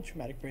mild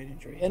traumatic brain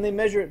injury, and they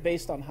measure it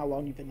based on how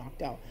long you've been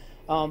knocked out.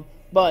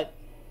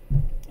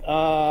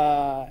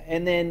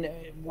 And then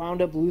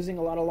wound up losing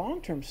a lot of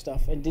long term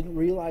stuff, and didn't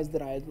realize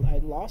that I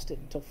had lost it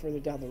until further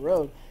down the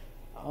road.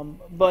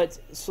 But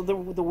so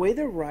the way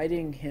they're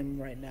writing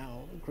him right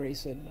now,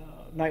 Grayson,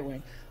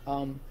 Nightwing,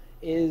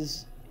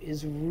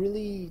 is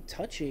really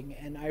touching,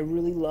 and I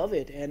really love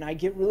it, and I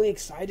get really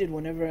excited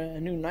whenever a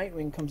new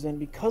Nightwing comes in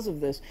because of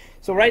this.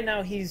 So right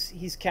now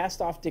he's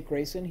cast off Dick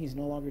Grayson. He's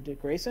no longer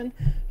Dick Grayson.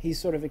 He's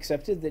sort of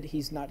accepted that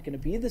he's not going to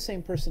be the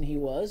same person he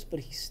was, but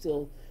he's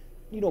still,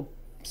 you know,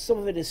 some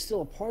of it is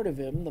still a part of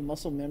him. The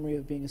muscle memory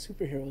of being a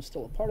superhero is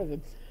still a part of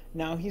him.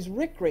 Now he's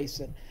Rick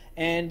Grayson,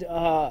 and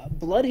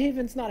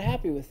Bloodhaven's not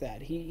happy with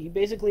that. He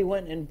basically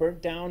went and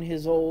burnt down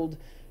his old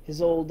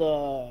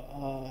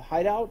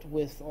hideout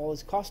with all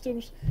his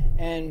costumes,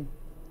 and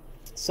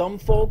some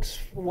folks,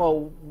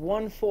 well,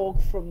 one folk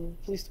from the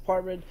police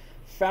department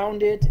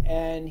found it,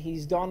 and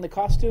he's donned the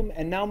costume,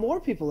 and now more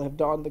people have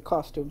donned the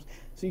costumes.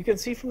 So you can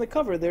see from the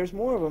cover, there's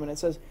more of them, and it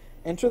says,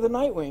 "Enter the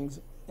Nightwings,"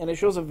 and it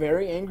shows a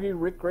very angry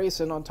Rick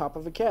Grayson on top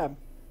of a cab.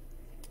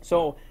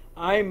 So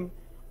I'm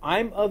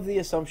of the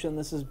assumption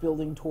this is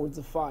building towards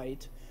a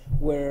fight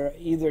where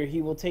either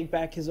he will take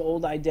back his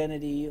old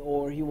identity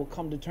or he will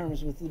come to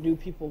terms with the new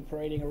people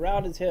parading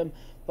around as him.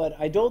 But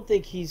I don't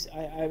think he's.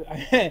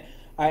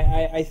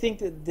 I think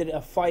that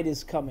a fight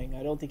is coming.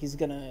 I don't think he's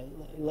gonna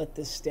let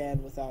this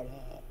stand without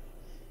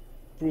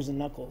bruising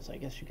knuckles, I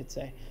guess you could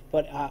say.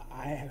 But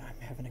I'm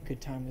having a good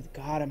time with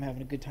God. I'm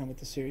having a good time with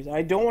the series.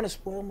 I don't want to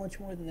spoil much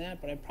more than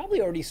that, but I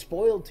probably already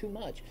spoiled too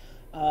much.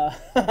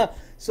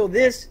 So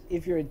this,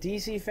 if you're a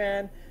DC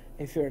fan,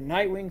 if you're a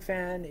Nightwing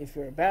fan, if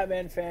you're a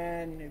Batman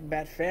fan,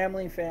 Bat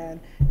Family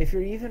fan, if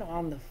you're even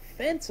on the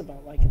fence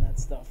about liking that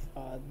stuff,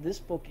 this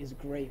book is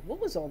great. What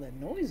was all that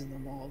noise in the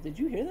mall? Did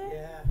you hear that?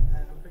 Yeah,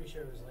 I'm pretty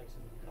sure it was like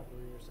some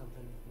cutlery or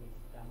something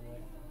down the way.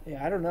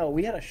 Yeah, I don't know.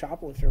 We had a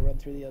shoplifter run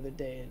through the other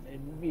day,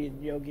 and me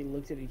and Yogi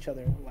looked at each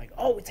other and were like,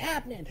 "Oh, it's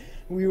happening!"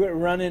 We went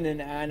running,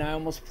 and I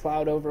almost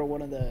plowed over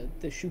one of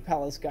the Shoe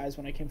Palace guys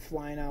when I came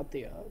flying out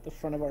the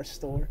front of our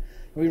store.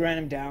 We ran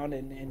him down,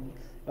 and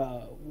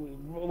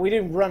we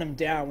didn't run him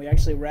down. We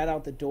actually ran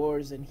out the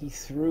doors, and he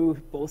threw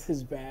both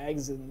his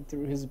bags and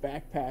threw his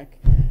backpack,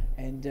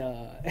 and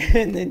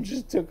and then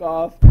just took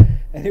off.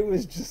 And it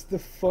was just the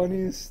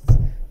funniest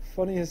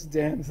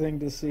damn thing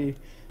to see.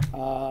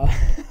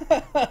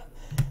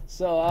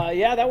 So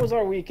yeah, that was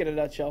our week in a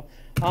nutshell.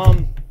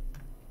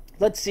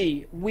 Let's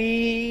see.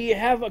 We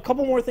have a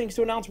couple more things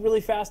to announce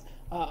really fast.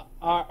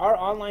 Our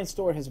online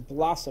store has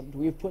blossomed.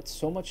 We've put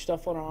so much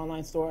stuff on our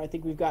online store. I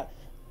think we've got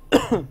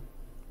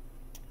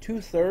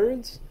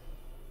two-thirds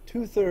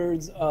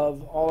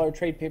of all our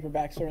trade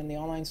paperbacks are in the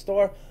online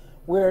store.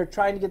 We're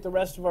trying to get the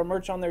rest of our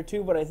merch on there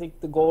too, but I think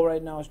the goal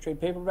right now is trade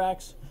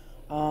paperbacks.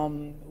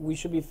 We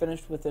should be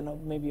finished within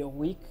maybe a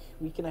week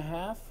and a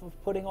half of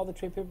putting all the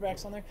trade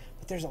paperbacks on there.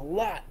 But there's a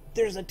lot.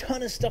 There's a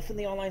ton of stuff in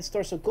the online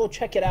store, so go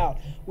check it out.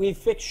 We've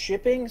fixed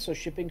shipping, so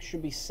shipping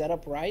should be set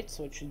up right,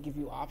 so it should give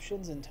you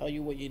options and tell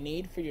you what you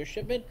need for your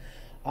shipment.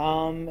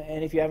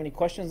 And if you have any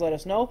questions, let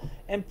us know.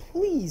 And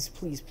please,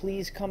 please,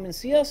 please come and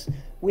see us.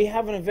 We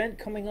have an event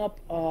coming up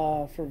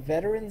for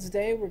Veterans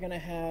Day. We're going to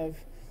have...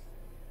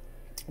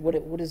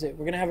 What is it?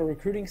 We're going to have a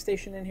recruiting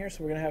station in here,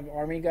 so we're going to have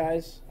Army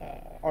guys.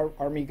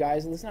 Army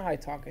guys. Listen to how I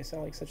talk. I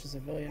sound like such a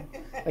civilian.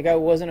 Like I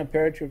wasn't a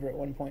paratrooper at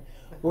one point.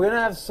 We're going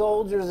to have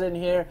soldiers in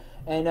here,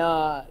 and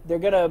they're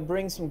going to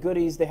bring some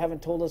goodies. They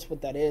haven't told us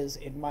what that is.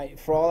 It might,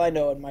 for all I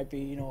know, it might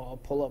be, a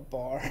pull-up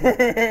bar. Like,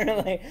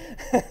 I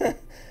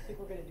think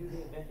we're going to do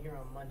the event here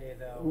on Monday,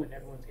 though, when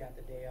everyone's got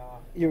the day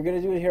off. You're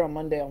going to do it here on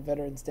Monday on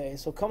Veterans Day.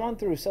 So come on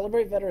through.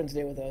 Celebrate Veterans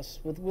Day with us,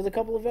 with a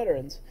couple of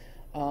veterans.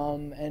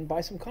 And buy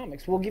some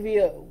comics. We'll give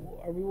you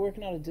are we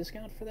working on a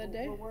discount for that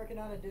day? We're working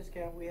on a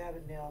discount. We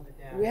haven't nailed it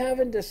down. We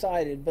haven't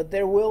decided, but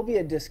there will be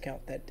a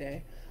discount that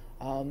day.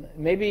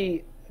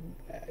 Maybe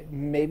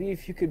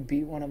if you could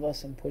beat one of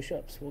us in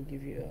push-ups, we'll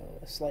give you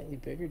a slightly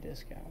bigger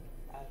discount.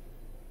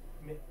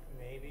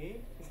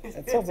 Maybe.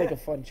 That sounds like a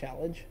fun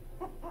challenge.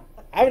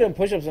 I haven't done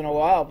push-ups in a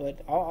while, but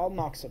I'll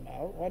knock some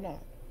out. Why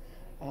not?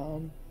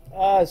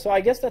 So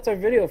I guess that's our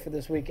video for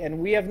this week, and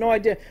we have no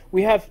idea.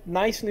 We have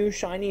nice new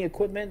shiny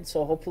equipment,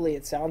 so hopefully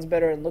it sounds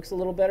better and looks a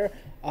little better.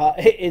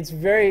 It's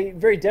very,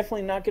 very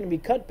definitely not going to be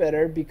cut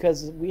better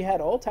because we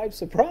had all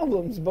types of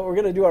problems, but we're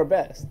going to do our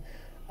best.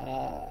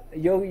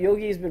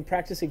 Yogi's been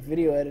practicing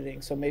video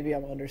editing, so maybe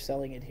I'm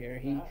underselling it here.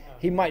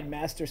 He might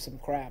master some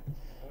crap.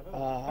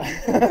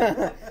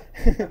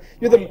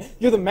 You're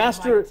the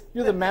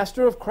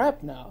master of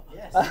crap now.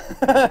 Yes. I've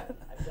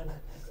done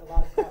a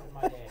lot of crap in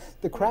my day.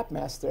 The crap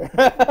master.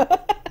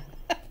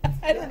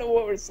 I don't know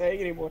what we're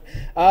saying anymore.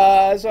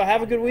 So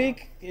have a good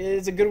week.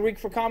 It's a good week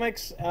for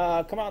comics.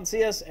 Come out and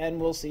see us, and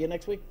we'll see you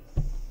next week.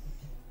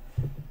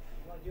 You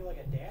want to do like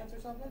a dance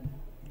or something?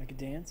 Like a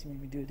dance? You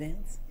want me to do a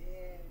dance?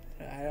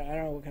 Yeah. I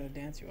don't know what kind of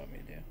dance you want me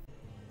to do.